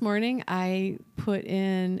 Like this morning, I put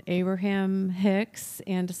in Abraham Hicks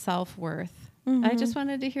and self-worth. I just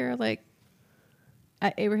wanted to hear like.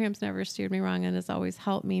 Abraham's never steered me wrong and has always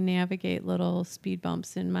helped me navigate little speed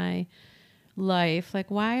bumps in my life. Like,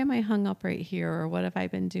 why am I hung up right here? Or what have I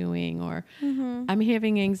been doing? Or I'm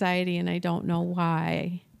having anxiety and I don't know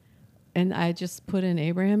why. And I just put in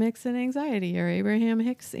Abraham Hicks and anxiety, or Abraham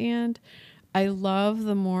Hicks. And I love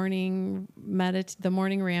the morning the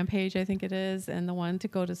morning rampage, I think it is. And the one to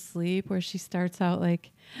go to sleep where she starts out like,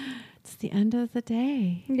 it's the end of the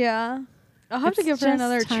day. Yeah. I'll have to It's give her just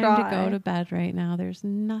another time try. to go to bed right now. There's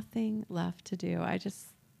nothing left to do. I just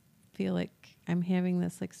feel like I'm having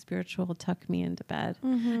this like spiritual tuck me into bed.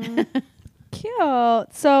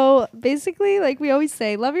 Cute. So basically, like we always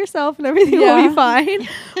say, love yourself and everything will be fine.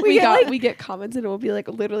 We get comments and it will be like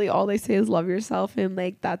literally all they say is love yourself, and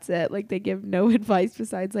like that's it. Like they give no advice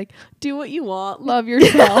besides like do what you want, love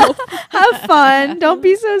yourself. have fun. Don't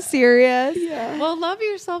be so serious. Yeah. Well, love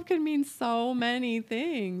yourself can mean so many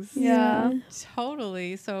things. Yeah.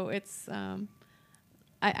 Totally. So it's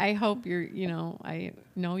I hope I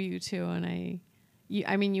know you too. And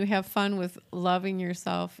I mean, you have fun with loving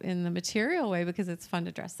yourself in the material way because it's fun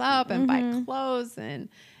to dress up and buy clothes. And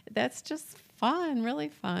that's just fun, really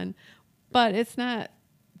fun. But it's not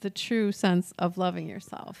the true sense of loving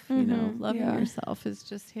yourself. Loving yourself is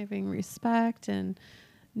just having respect and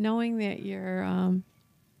knowing that you're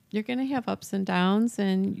going to have ups and downs,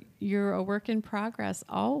 and you're a work in progress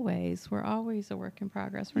always. We're always a work in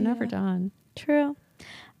progress. We're never done. True.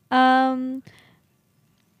 Well,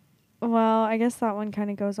 I guess that one kind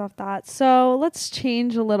of goes off that. So let's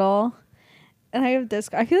change a little. And I have this.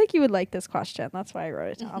 I feel like you would like this question. That's why I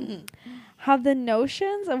wrote it down. Have the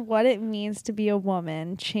notions of what it means to be a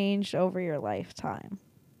woman changed over your lifetime?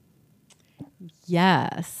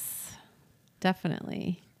 Yes,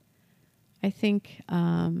 definitely. I think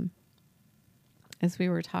as we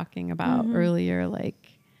were talking about earlier,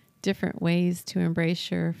 like different ways to embrace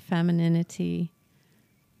your femininity.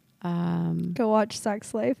 Go watch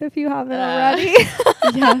Sex Life if you haven't already.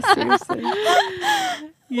 Yeah, seriously.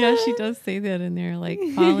 Yeah, she does say that in there, like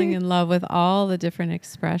falling in love with all the different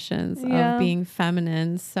expressions of being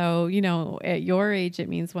feminine. So, at your age, it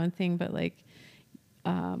means one thing, but like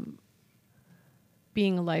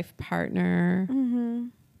being a life partner,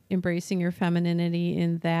 embracing your femininity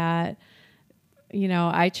in that,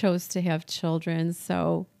 I chose to have children.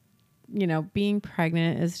 So, being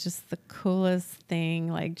pregnant is just the coolest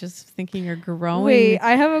thing. Like just thinking you're growing. Wait,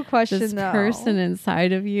 I have a question this though. person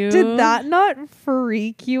inside of you. Did that not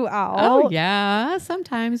freak you out? Oh yeah,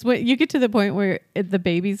 sometimes. When you get to the point where the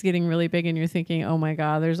baby's getting really big and you're thinking, oh my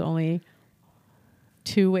God, there's only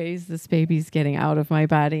 2 ways this baby's getting out of my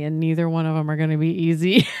body, and neither one of them are going to be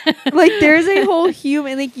easy. Like there's a whole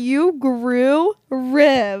human, like you grew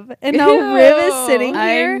Riv, and now Riv is sitting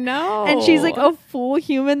here. I know. And she's like a full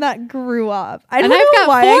human that grew up. I don't And I've know got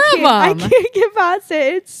why 4 I of them. can't get past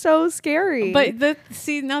it. It's so scary. But now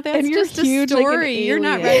that's And you're just a huge like an story. You're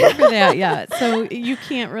not alien. ready for that yet. So you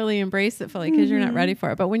can't really embrace it fully because you're not ready for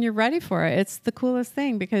it. But when you're ready for it, it's the coolest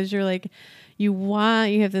thing because you're like, you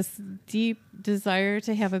have this deep desire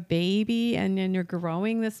to have a baby, and then you're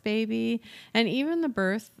growing this baby. And even the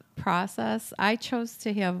birth process, I chose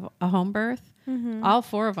to have a home birth, all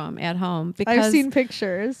 4 of them at home, because I've seen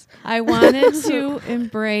pictures. I wanted to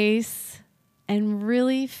embrace and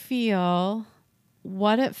really feel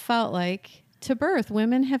what it felt like to birth.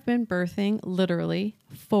 Women have been birthing literally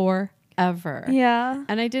forever. Yeah.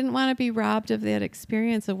 And I didn't want to be robbed of that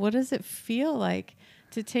experience of what does it feel like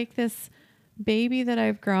to take this baby that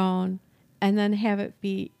I've grown and then have it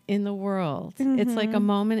be in the world. It's like a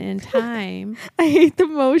moment in time. I hate the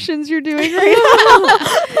motions you're doing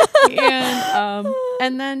right now.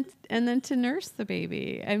 And then to nurse the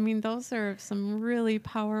baby. I mean, those are some really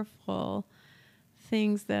powerful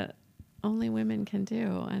things that only women can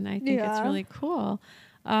do, and I think it's really cool.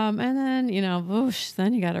 And then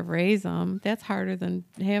then you got to raise them. That's harder than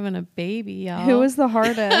having a baby. Y'all. Who was the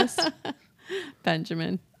hardest?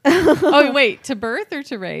 Benjamin. Oh wait, to birth or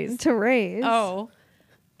to raise? To raise. Oh,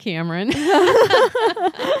 Cameron. That's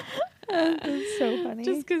so funny.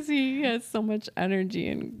 Just because he has so much energy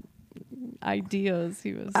and ideas,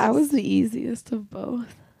 I was the easiest of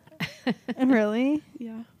both. Really?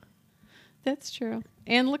 Yeah. That's true.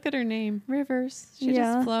 And look at her name, Rivers. She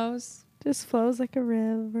Yeah. just flows. Just flows like a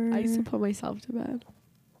river. I used to put myself to bed.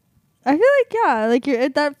 I feel like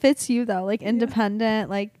that fits you though, like independent,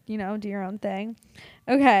 like, do your own thing.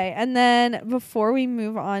 Okay. And then before we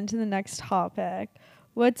move on to the next topic,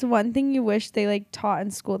 what's one thing you wish they like taught in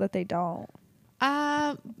school that they don't?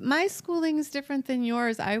 My schooling is different than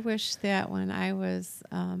yours. I wish that when I was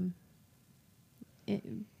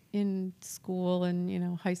in school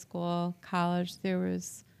and, high school, college, there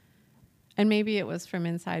was, and maybe it was from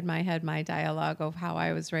inside my head, my dialogue of how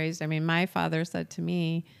I was raised. I mean, my father said to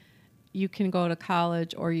me, you can go to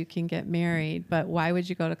college or you can get married, but why would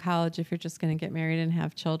you go to college if you're just going to get married and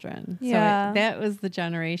have children? Yeah. So that was the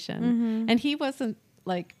generation. And he wasn't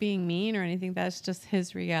like being mean or anything. That's just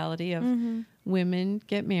his reality of women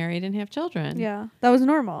get married and have children. Yeah. That was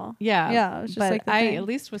normal. Yeah. Yeah. It was just but like the I thing. at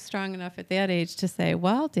least was strong enough at that age to say,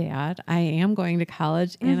 well, Dad, I am going to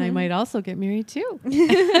college and I might also get married too.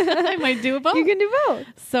 I might do both. You can do both.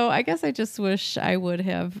 So I guess I just wish I would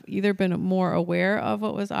have either been more aware of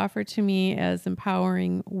what was offered to me as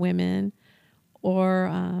empowering women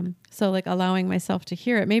or so like allowing myself to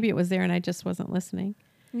hear it. Maybe it was there and I just wasn't listening.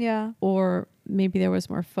 Yeah. Or maybe there was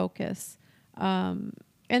more focus.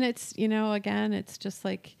 And it's, again, it's just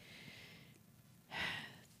like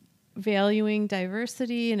valuing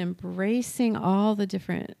diversity and embracing all the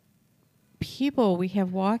different people we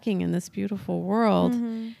have walking in this beautiful world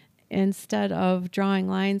instead of drawing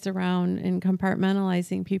lines around and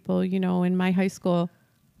compartmentalizing people, you know, in my high school,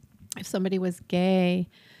 if somebody was gay,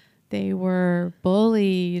 they were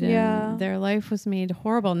bullied Yeah. and their life was made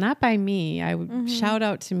horrible. Not by me. I would shout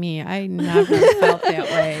out to me. I never felt that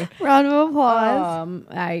way. Round of applause.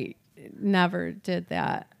 I never did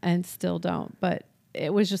that and still don't. But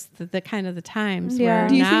it was just the kind of the times Yeah. where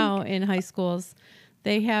Do you now in high schools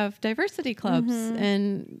they have diversity clubs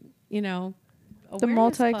and, you know, The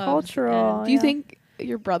awareness clubs multicultural. and- Do you Yeah. think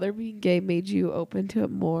your brother being gay made you open to it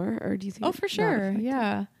more, or do you think? Oh, it for not sure.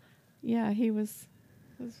 affected? Yeah. He was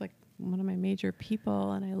like one of my major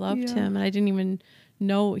people, and I loved Yeah. him. And I didn't even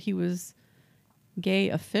know he was gay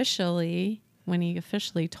officially. When he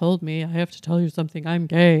officially told me, I have to tell you something, I'm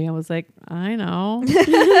gay. I was like, I know.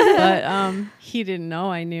 But he didn't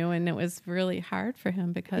know I knew. And it was really hard for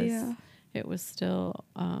him because Yeah. it was still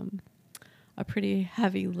a pretty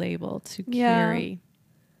heavy label to Yeah. carry.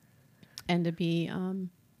 And to be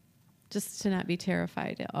just to not be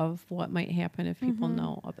terrified of what might happen if people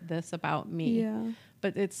know this about me. Yeah.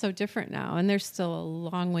 But it's so different now, and there's still a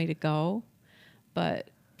long way to go, but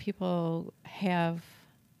people have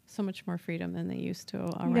so much more freedom than they used to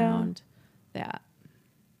around that.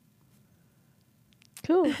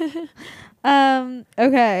 Cool.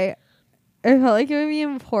 Okay. I felt like it would be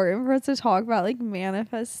important for us to talk about like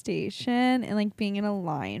manifestation and like being in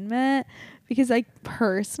alignment, because like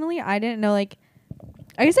personally I didn't know, like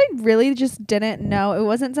I guess I really just didn't know. It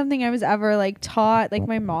wasn't something I was ever like taught. Like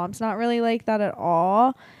my mom's not really like that at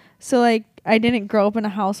all. So like I didn't grow up in a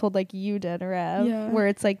household like you did, Rev, Yeah. where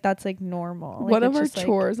it's like that's like normal. Like, One of it's our just, like-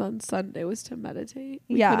 chores on Sunday was to meditate.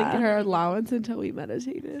 We Yeah. couldn't get our allowance until we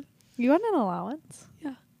meditated. You had an allowance?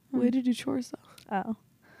 Yeah. Hmm. We had to do chores though. Oh.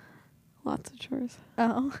 Lots of chores.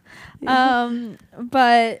 Oh. Yeah.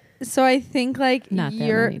 But so I think like Not that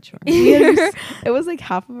you're many chores. It was like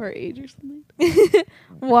half of our age or something.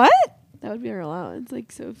 what? That would be our allowance.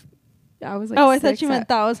 Like, so if I was like, Oh, I thought 6, you meant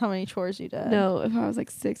that was how many chores you did. No, if I was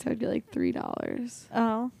like 6, I'd get like $3.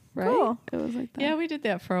 Oh. Right? Cool. It was like that. Yeah, we did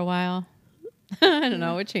that for a while. I don't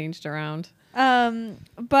know. It changed around.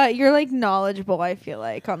 But you're like knowledgeable, I feel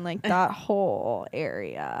like, on like that whole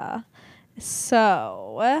area.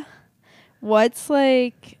 So, what's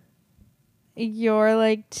like your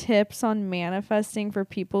like tips on manifesting for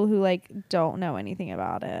people who like don't know anything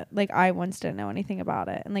about it? Like I once didn't know anything about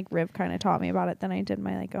it, and like Riv kind of taught me about it. Then I did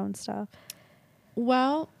my like own stuff.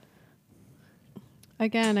 Well,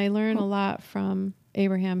 again, I learned a lot from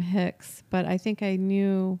Abraham Hicks, but I think I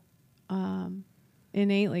knew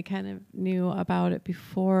innately kind of knew about it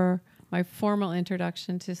before my formal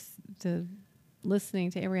introduction to listening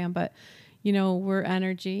to Abraham. But, you know, we're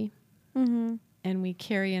energy. Mm-hmm. And we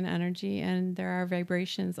carry an energy, and there are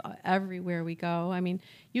vibrations everywhere we go. I mean,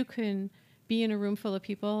 you can be in a room full of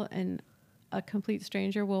people and a complete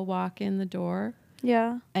stranger will walk in the door,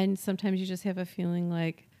 Yeah. and sometimes you just have a feeling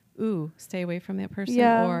like, ooh, stay away from that person.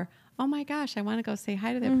 Yeah. Or, oh my gosh, I want to go say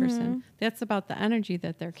hi to that person. That's about the energy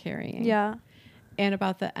that they're carrying. Yeah. And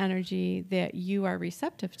about the energy that you are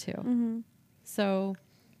receptive to. Mm-hmm. So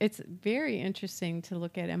it's very interesting to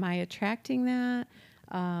look at, am I attracting that?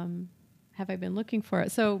 Have I been looking for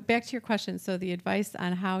it? So back to your question. So the advice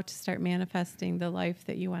on how to start manifesting the life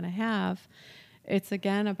that you want to have, it's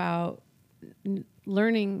again about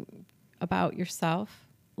learning about yourself,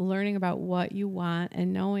 learning about what you want,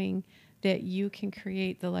 and knowing that you can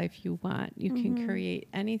create the life you want. You can create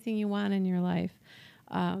anything you want in your life.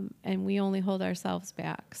 And we only hold ourselves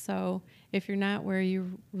back. So if you're not where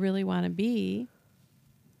you really want to be,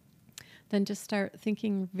 then just start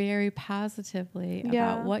thinking very positively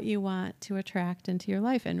about what you want to attract into your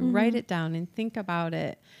life, and write it down and think about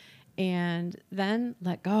it, and then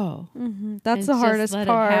let go. That's And the just hardest let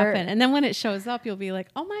part. it happen. And then when it shows up, you'll be like,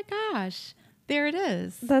 oh my gosh, there it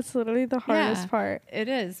is. That's literally the hardest Yeah. part. It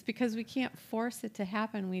is, because we can't force it to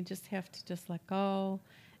happen. We just have to just let go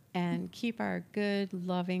and keep our good,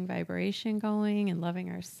 loving vibration going and loving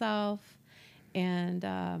ourselves,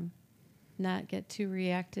 and not get too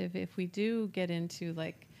reactive. If we do get into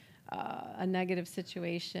like a negative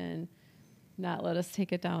situation, not let us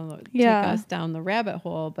take us down the rabbit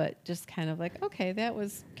hole, but just kind of like, okay, that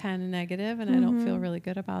was kind of negative and I don't feel really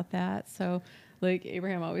good about that. So like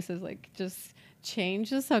Abraham always says, like, just change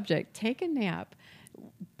the subject, take a nap,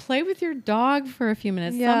 play with your dog for a few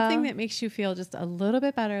minutes, something that makes you feel just a little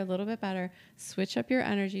bit better, switch up your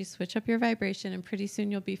energy, switch up your vibration, and pretty soon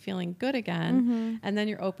you'll be feeling good again. And then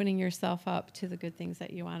you're opening yourself up to the good things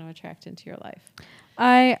that you want to attract into your life.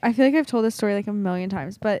 I feel like I've told this story like a million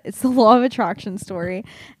times, but it's the law of attraction story,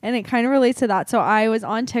 and it kind of relates to that. So I was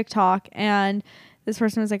on TikTok, and this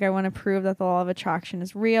person was like, I want to prove that the law of attraction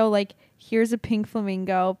is real. Like, here's a pink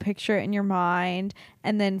flamingo, picture it in your mind,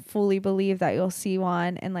 and then fully believe that you'll see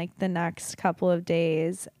one in like the next couple of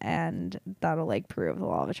days, and that'll like prove the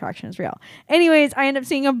law of attraction is real. Anyways, I end up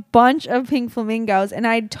seeing a bunch of pink flamingos, and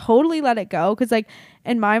I totally let it go because like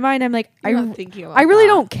in my mind, I'm like, I really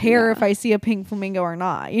don't care if I see a pink flamingo or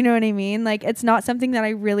not. You know what I mean? Like, it's not something that I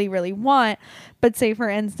really, really want. But say, for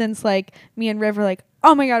instance, like me and Riv are like,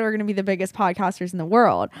 oh my God, we're going to be the biggest podcasters in the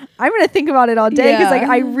world. I'm going to think about it all day because like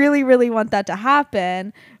I really, really want that to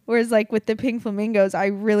happen. Whereas like with the pink flamingos, I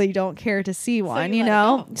really don't care to see one, you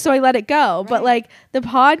know? So I let it go. Right. But like the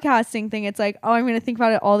podcasting thing, it's like, oh, I'm going to think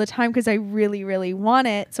about it all the time because I really, really want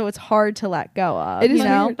it. So it's hard to let go of, it is, you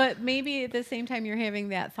know? Weird. But maybe at the same time you're having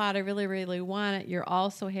that thought, I really, really want it. You're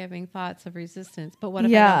also having thoughts of resistance. But what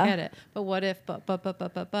if I don't get it? But what if,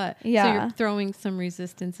 but. Yeah. So you're throwing some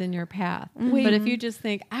resistance in your path. Mm-hmm. But if you just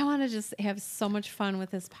think, I want to just have so much fun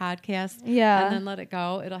with this podcast. Yeah. And then let it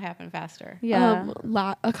go, it'll happen faster. Yeah.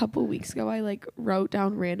 A couple weeks ago, I like wrote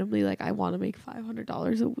down randomly like I want to make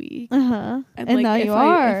 $500 a week. And like, now you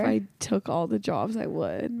are. If I took all the jobs, I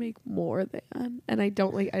would make more than. And I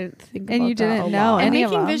didn't think. And about you that didn't a know. lot. And any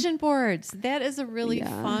of making them. vision boards, that is a really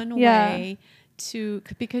fun Yeah. way to,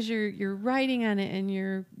 because you're writing on it and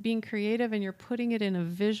you're being creative and you're putting it in a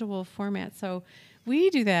visual format. So we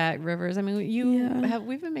do that, Rivers. I mean,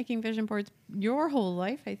 we've been making vision boards your whole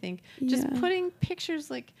life, I think. Just putting pictures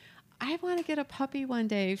like, I want to get a puppy one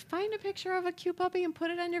day. Find a picture of a cute puppy and put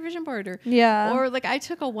it on your vision board. Or like I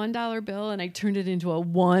took a $1 bill and I turned it into a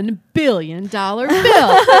 $1 billion bill. And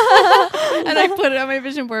I put it on my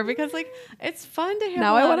vision board because like it's fun to have.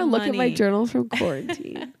 Now I want to look money. at my journals from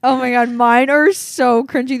quarantine. Oh my God, mine are so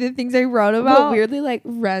cringy. The things I wrote about. But weirdly, like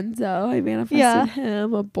Renzo, I manifested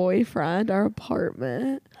him, a boyfriend, our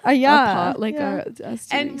apartment. And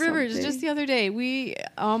Rivers, just the other day,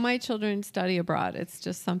 all my children study abroad. It's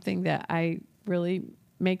just something that I really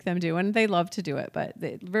make them do, and they love to do it. But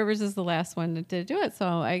Rivers is the last one to do it.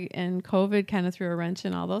 So and COVID kind of threw a wrench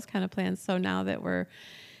in all those kind of plans. So now that we're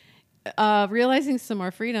realizing some more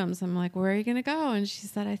freedoms, I'm like, where are you going to go? And she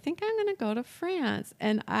said, I think I'm going to go to France.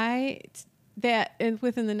 And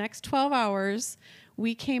within the next 12 hours,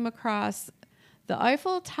 we came across the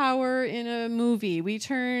Eiffel Tower in a movie. We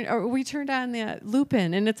turned on the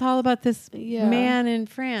Lupin, and it's all about this man in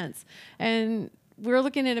France. And we're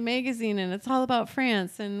looking at a magazine, and it's all about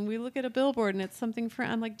France. And we look at a billboard, and it's something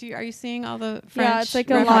I'm like, are you seeing all the French? Yeah, it's like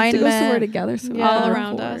alignment. alignment. We have to go somewhere together. So all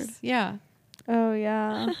around us. Yeah. Oh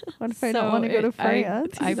yeah. What if I don't want to go to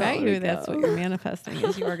France? I bet you that's what you're manifesting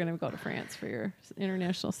is you are going to go to France for your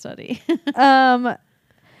international study. Yeah,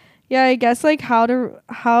 I guess like how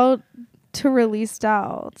to release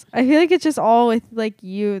doubt. I feel like it's just all with like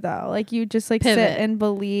you though. Like you just like sit and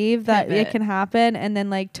believe that it can happen and then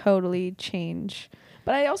like totally change.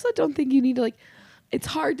 But I also don't think you need to like, it's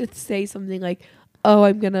hard to say something like, oh,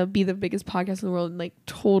 I'm going to be the biggest podcast in the world and like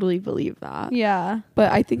totally believe that. Yeah.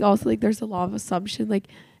 But I think also like there's a law of assumption. Like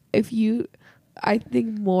I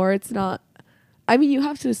think more it's not, I mean, you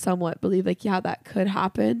have to somewhat believe like, yeah, that could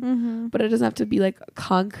happen, but it doesn't have to be like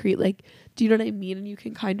concrete. Like, do you know what I mean? And you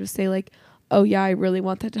can kind of say like, oh yeah, I really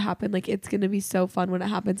want that to happen. Like, it's going to be so fun when it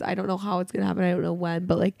happens. I don't know how it's going to happen. I don't know when,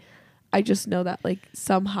 but like, I just know that like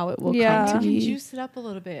somehow it will come to me. You can juice it up a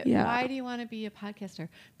little bit. Yeah. Why do you want to be a podcaster?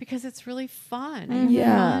 Because it's really fun. Mm-hmm. I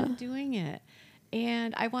have fun doing it.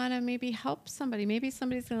 And I want to maybe help somebody. Maybe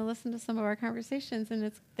somebody's going to listen to some of our conversations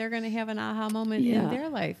and they're going to have an aha moment in their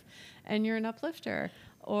life. And you're an uplifter.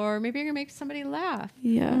 Or maybe you're going to make somebody laugh.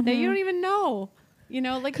 Yeah. That you don't even know. You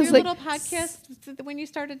know, like your little podcast when you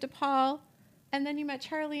started DePaul. And then you met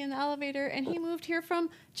Charlie in the elevator, and he moved here from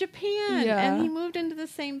Japan. Yeah. And he moved into the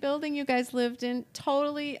same building you guys lived in,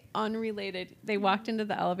 totally unrelated. They walked into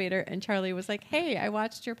the elevator, and Charlie was like, hey, I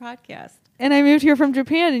watched your podcast. And I moved here from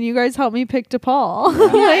Japan, and you guys helped me pick DePaul.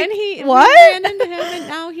 Yeah, and we ran into him, and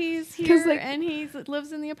now he's here, like, and he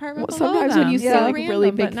lives in the apartment below sometimes them. when you say like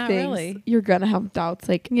really big things, really. you're gonna have doubts.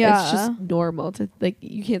 Like, it's just normal to like.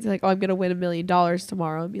 You can't say like, oh, I'm gonna win $1 million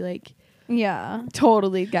tomorrow, and be like, yeah,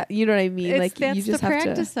 totally you know what I mean? Like, that's you just the have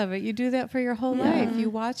practice of it. You do that for your whole life. You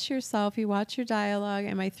watch yourself. You watch your dialogue.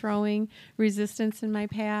 Am I throwing resistance in my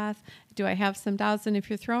path? Do I have some doubts? And if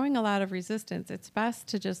you're throwing a lot of resistance, it's best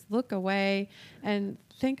to just look away and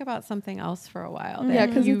think about something else for a while. Yeah,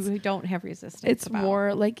 that 'cause you don't have resistance. It's about.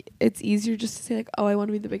 more like it's easier just to say like, oh, I want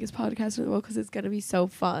to be the biggest podcaster in the world because it's gonna be so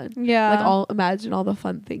fun. Yeah. Like imagine all the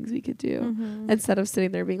fun things we could do instead of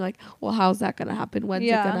sitting there being like, well, how's that gonna happen? When's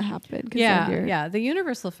it gonna happen? 'Cause then Yeah. The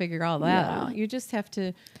universe will figure all that Yeah. out. You just have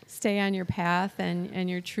to stay on your path and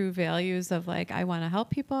your true values of like, I want to help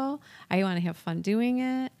people. I want to have fun doing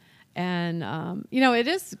it. And, it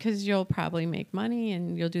is because you'll probably make money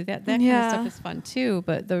and you'll do that. That kind of stuff is fun too.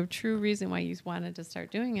 But the true reason why you wanted to start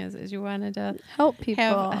doing it is you wanted to help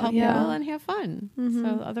people, help people and have fun.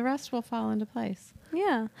 So the rest will fall into place.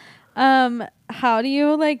 Yeah. How do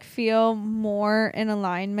you like feel more in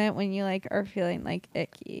alignment when you like are feeling like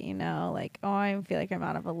icky, like, oh, I feel like I'm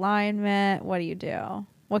out of alignment. What do you do?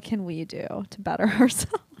 What can we do to better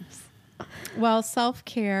ourselves? Well,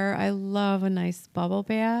 self-care. I love a nice bubble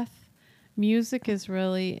bath. Music is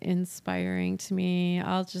really inspiring to me.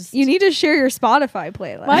 You need to share your Spotify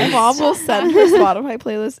playlist. My mom will send her Spotify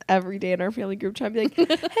playlist every day in our family group chat and be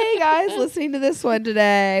like, hey guys, listening to this one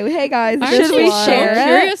today. Hey guys, should we share it?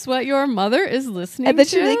 Curious what your mother is listening and then to.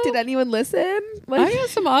 she's like, did anyone listen? I have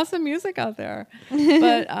some awesome music out there.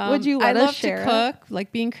 But would you let I us love share to cook,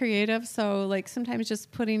 like being creative. So like sometimes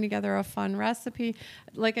just putting together a fun recipe.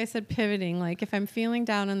 Like I said, pivoting. Like if I'm feeling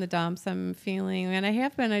down in the dumps, and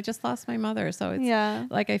I just lost my mother. So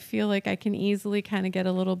it's like I feel like I can easily kind of get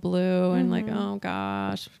a little blue and like, oh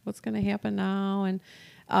gosh, what's going to happen now? And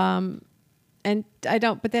I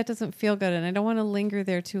don't, but that doesn't feel good. And I don't want to linger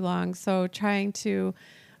there too long. So trying to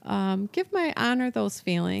honor those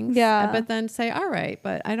feelings. Yeah. But then say, all right,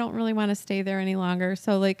 but I don't really want to stay there any longer.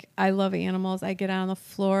 So like, I love animals. I get on the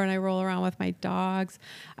floor and I roll around with my dogs.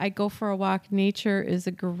 I go for a walk. Nature is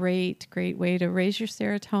a great, great way to raise your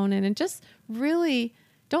serotonin and just really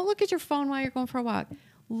don't look at your phone while you're going for a walk.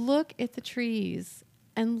 Look at the trees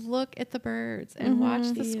and look at the birds and watch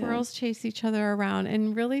the squirrels chase each other around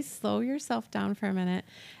and really slow yourself down for a minute,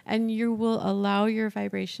 and you will allow your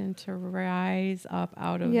vibration to rise up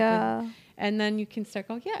out of it. And then you can start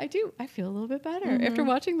going, I feel a little bit better. After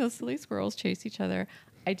watching those silly squirrels chase each other,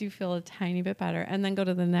 I do feel a tiny bit better. And then go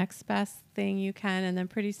to the next best thing you can, and then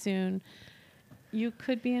pretty soon you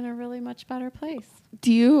could be in a really much better place.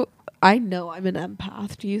 I know I'm an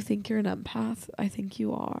empath. Do you think you're an empath? I think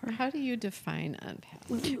you are. How do you define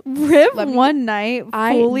empath? Riv one night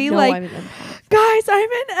fully like, I'm an empath. guys, I'm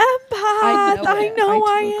an empath. I know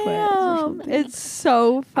I am. It's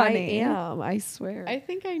so funny. I am. I swear. I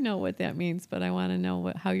think I know what that means, but I want to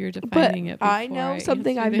know how you're defining it. I know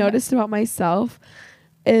something I've noticed about myself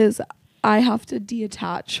is I have to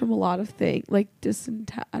detach from a lot of things, like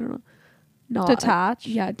I don't know.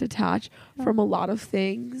 Detach from a lot of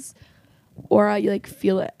things, or I like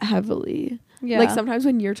feel it heavily. Like sometimes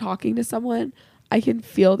when you're talking to someone, I can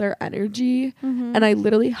feel their energy and I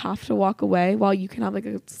literally have to walk away while you can have like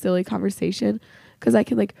a silly conversation because I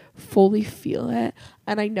can like fully feel it.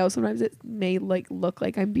 And I know sometimes it may like look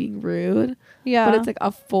like I'm being rude, but it's like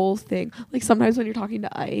a full thing. Like sometimes when you're talking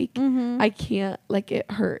to Ike, I can't, like,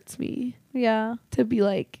 it hurts me to be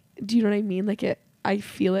like, do you know what I mean? Like I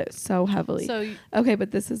feel it so heavily. Okay,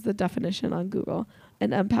 but this is the definition on Google. An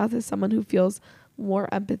empath is someone who feels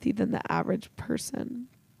more empathy than the average person.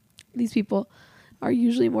 These people are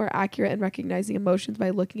usually more accurate in recognizing emotions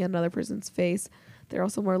by looking at another person's face. They're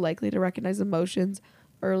also more likely to recognize emotions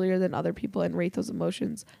earlier than other people and rate those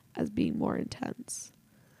emotions as being more intense.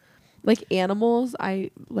 Like animals,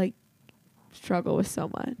 I like struggle with so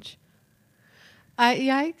much.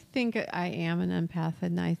 I think I am an empath,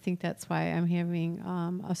 and I think that's why I'm having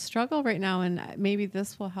a struggle right now, and maybe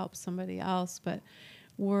this will help somebody else, but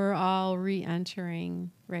we're all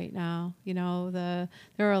re-entering right now. There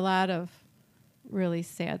are a lot of really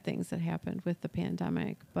sad things that happened with the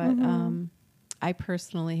pandemic, but I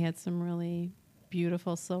personally had some really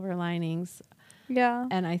beautiful silver linings. Yeah.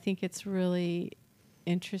 And I think it's really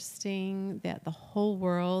interesting that the whole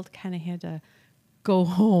world kind of had to go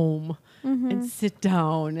home and sit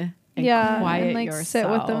down and quiet and like yourself, sit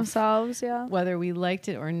with themselves, whether we liked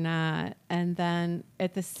it or not. And then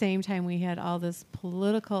at the same time, we had all this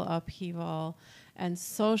political upheaval and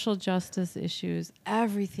social justice issues.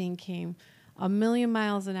 Everything came a million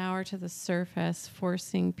miles an hour to the surface,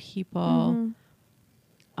 forcing people,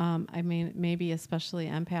 I mean, maybe especially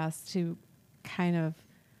empaths, to kind of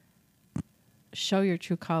show your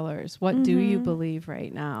true colors. What do you believe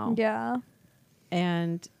right now? Yeah.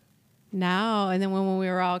 And now, and then when we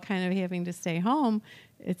were all kind of having to stay home,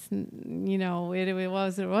 it's, it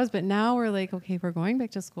was, but now we're like, okay, we're going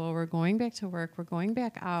back to school, we're going back to work, we're going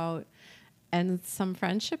back out. And some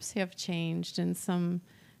friendships have changed, and some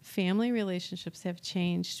family relationships have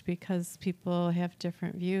changed because people have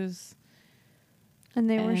different views. And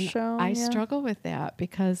they were And shown. I struggle with that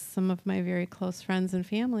because some of my very close friends and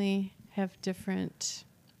family have different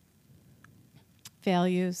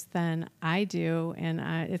values than I do. And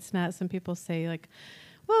it's not, some people say like,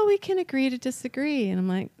 well, we can agree to disagree. And I'm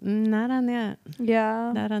like, not on that.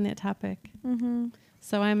 Yeah. Not on that topic. Mm-hmm.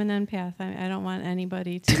 So I'm an empath. I don't want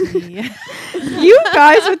anybody to be. You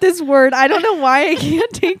guys with this word, I don't know why I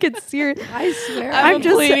can't take it serious. I swear. I'm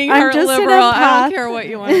just bleeding I'm heart just an liberal. I empath. don't care what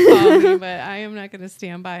you want to call me, but I am not going to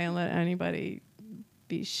stand by and let anybody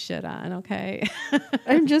be shit on. Okay.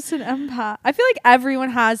 I'm just an empath. I feel like everyone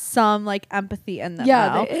has some like empathy in them. Yeah,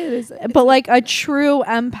 now. it is. But like a true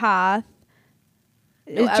empath,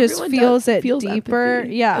 No, it just everyone feels it feels deeper.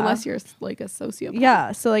 empathy, Yeah. unless you're like a sociopath.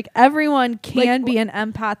 Yeah. So like everyone can Like, be an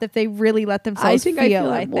empath if they really let themselves I think feel. I feel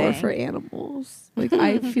like more for animals. Like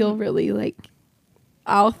I feel really like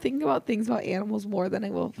I'll think about things about animals more than I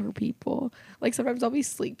will for people. Like sometimes I'll be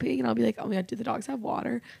sleeping and I'll be like, oh my god, do the dogs have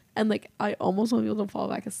water? And like I almost want people to fall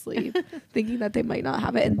back asleep thinking that they might not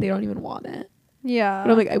have it and they don't even want it. Yeah.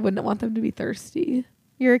 But I'm like, I wouldn't want them to be thirsty.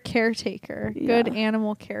 You're a caretaker. Yeah. Good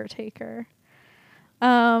animal caretaker.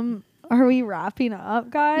 Are we wrapping up,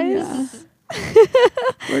 guys?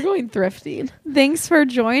 We're going thrifting. Thanks for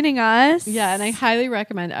joining us. Yeah, and I highly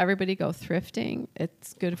recommend everybody go thrifting.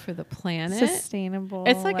 It's good for the planet. Sustainable.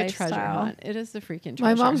 It's like lifestyle. a treasure hunt. It is the freaking treasure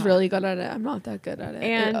My mom's hunt. really good at it. I'm not that good at it.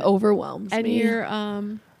 And- it overwhelms And me. you're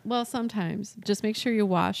well, sometimes just make sure you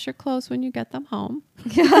wash your clothes when you get them home,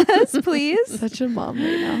 Yes, please. Such a mom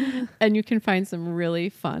right now. and you can find some really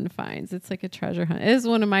fun finds. It's like a treasure hunt. It is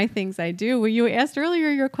one of my things I do. When you asked earlier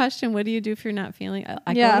your question, what do you do if you're not feeling?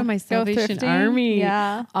 I go to my Salvation thrifting. Army,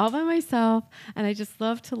 Yeah. all by myself, and I just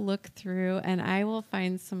love to look through, and I will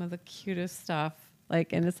find some of the cutest stuff.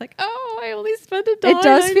 Like, and it's like, oh, I only spent $1. It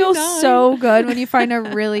does feel so good when you find a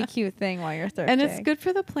really cute thing while you're thrifting. And it's good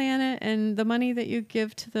for the planet, and the money that you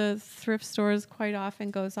give to the thrift stores quite often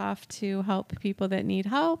goes off to help people that need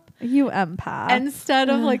help. You empath. Instead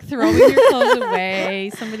of like throwing your clothes away.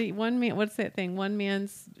 One man, what's that thing? One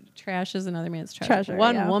man's trash is another man's treasure.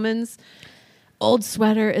 One yeah. woman's old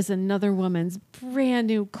sweater is another woman's brand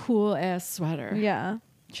new cool ass sweater. Yeah.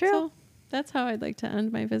 True. So that's how I'd like to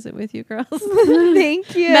end my visit with you girls.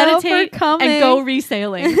 Thank you Meditate for coming. and go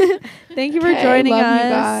resailing. Thank you for Okay, joining love us. you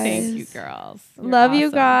guys. Thank you, girls. You're Love you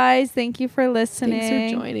awesome. guys. Thank you for listening.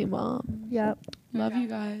 Thanks for joining, Mom. Yep. Love you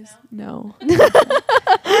guys. No.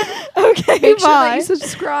 Okay, Make sure that bye. you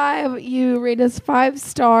subscribe. You rate us 5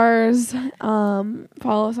 stars.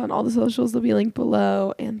 Follow us on all the socials. They'll be linked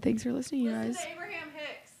below. And thanks for listening, you guys. Abraham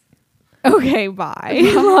Hicks. Okay, bye.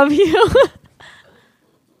 Love you.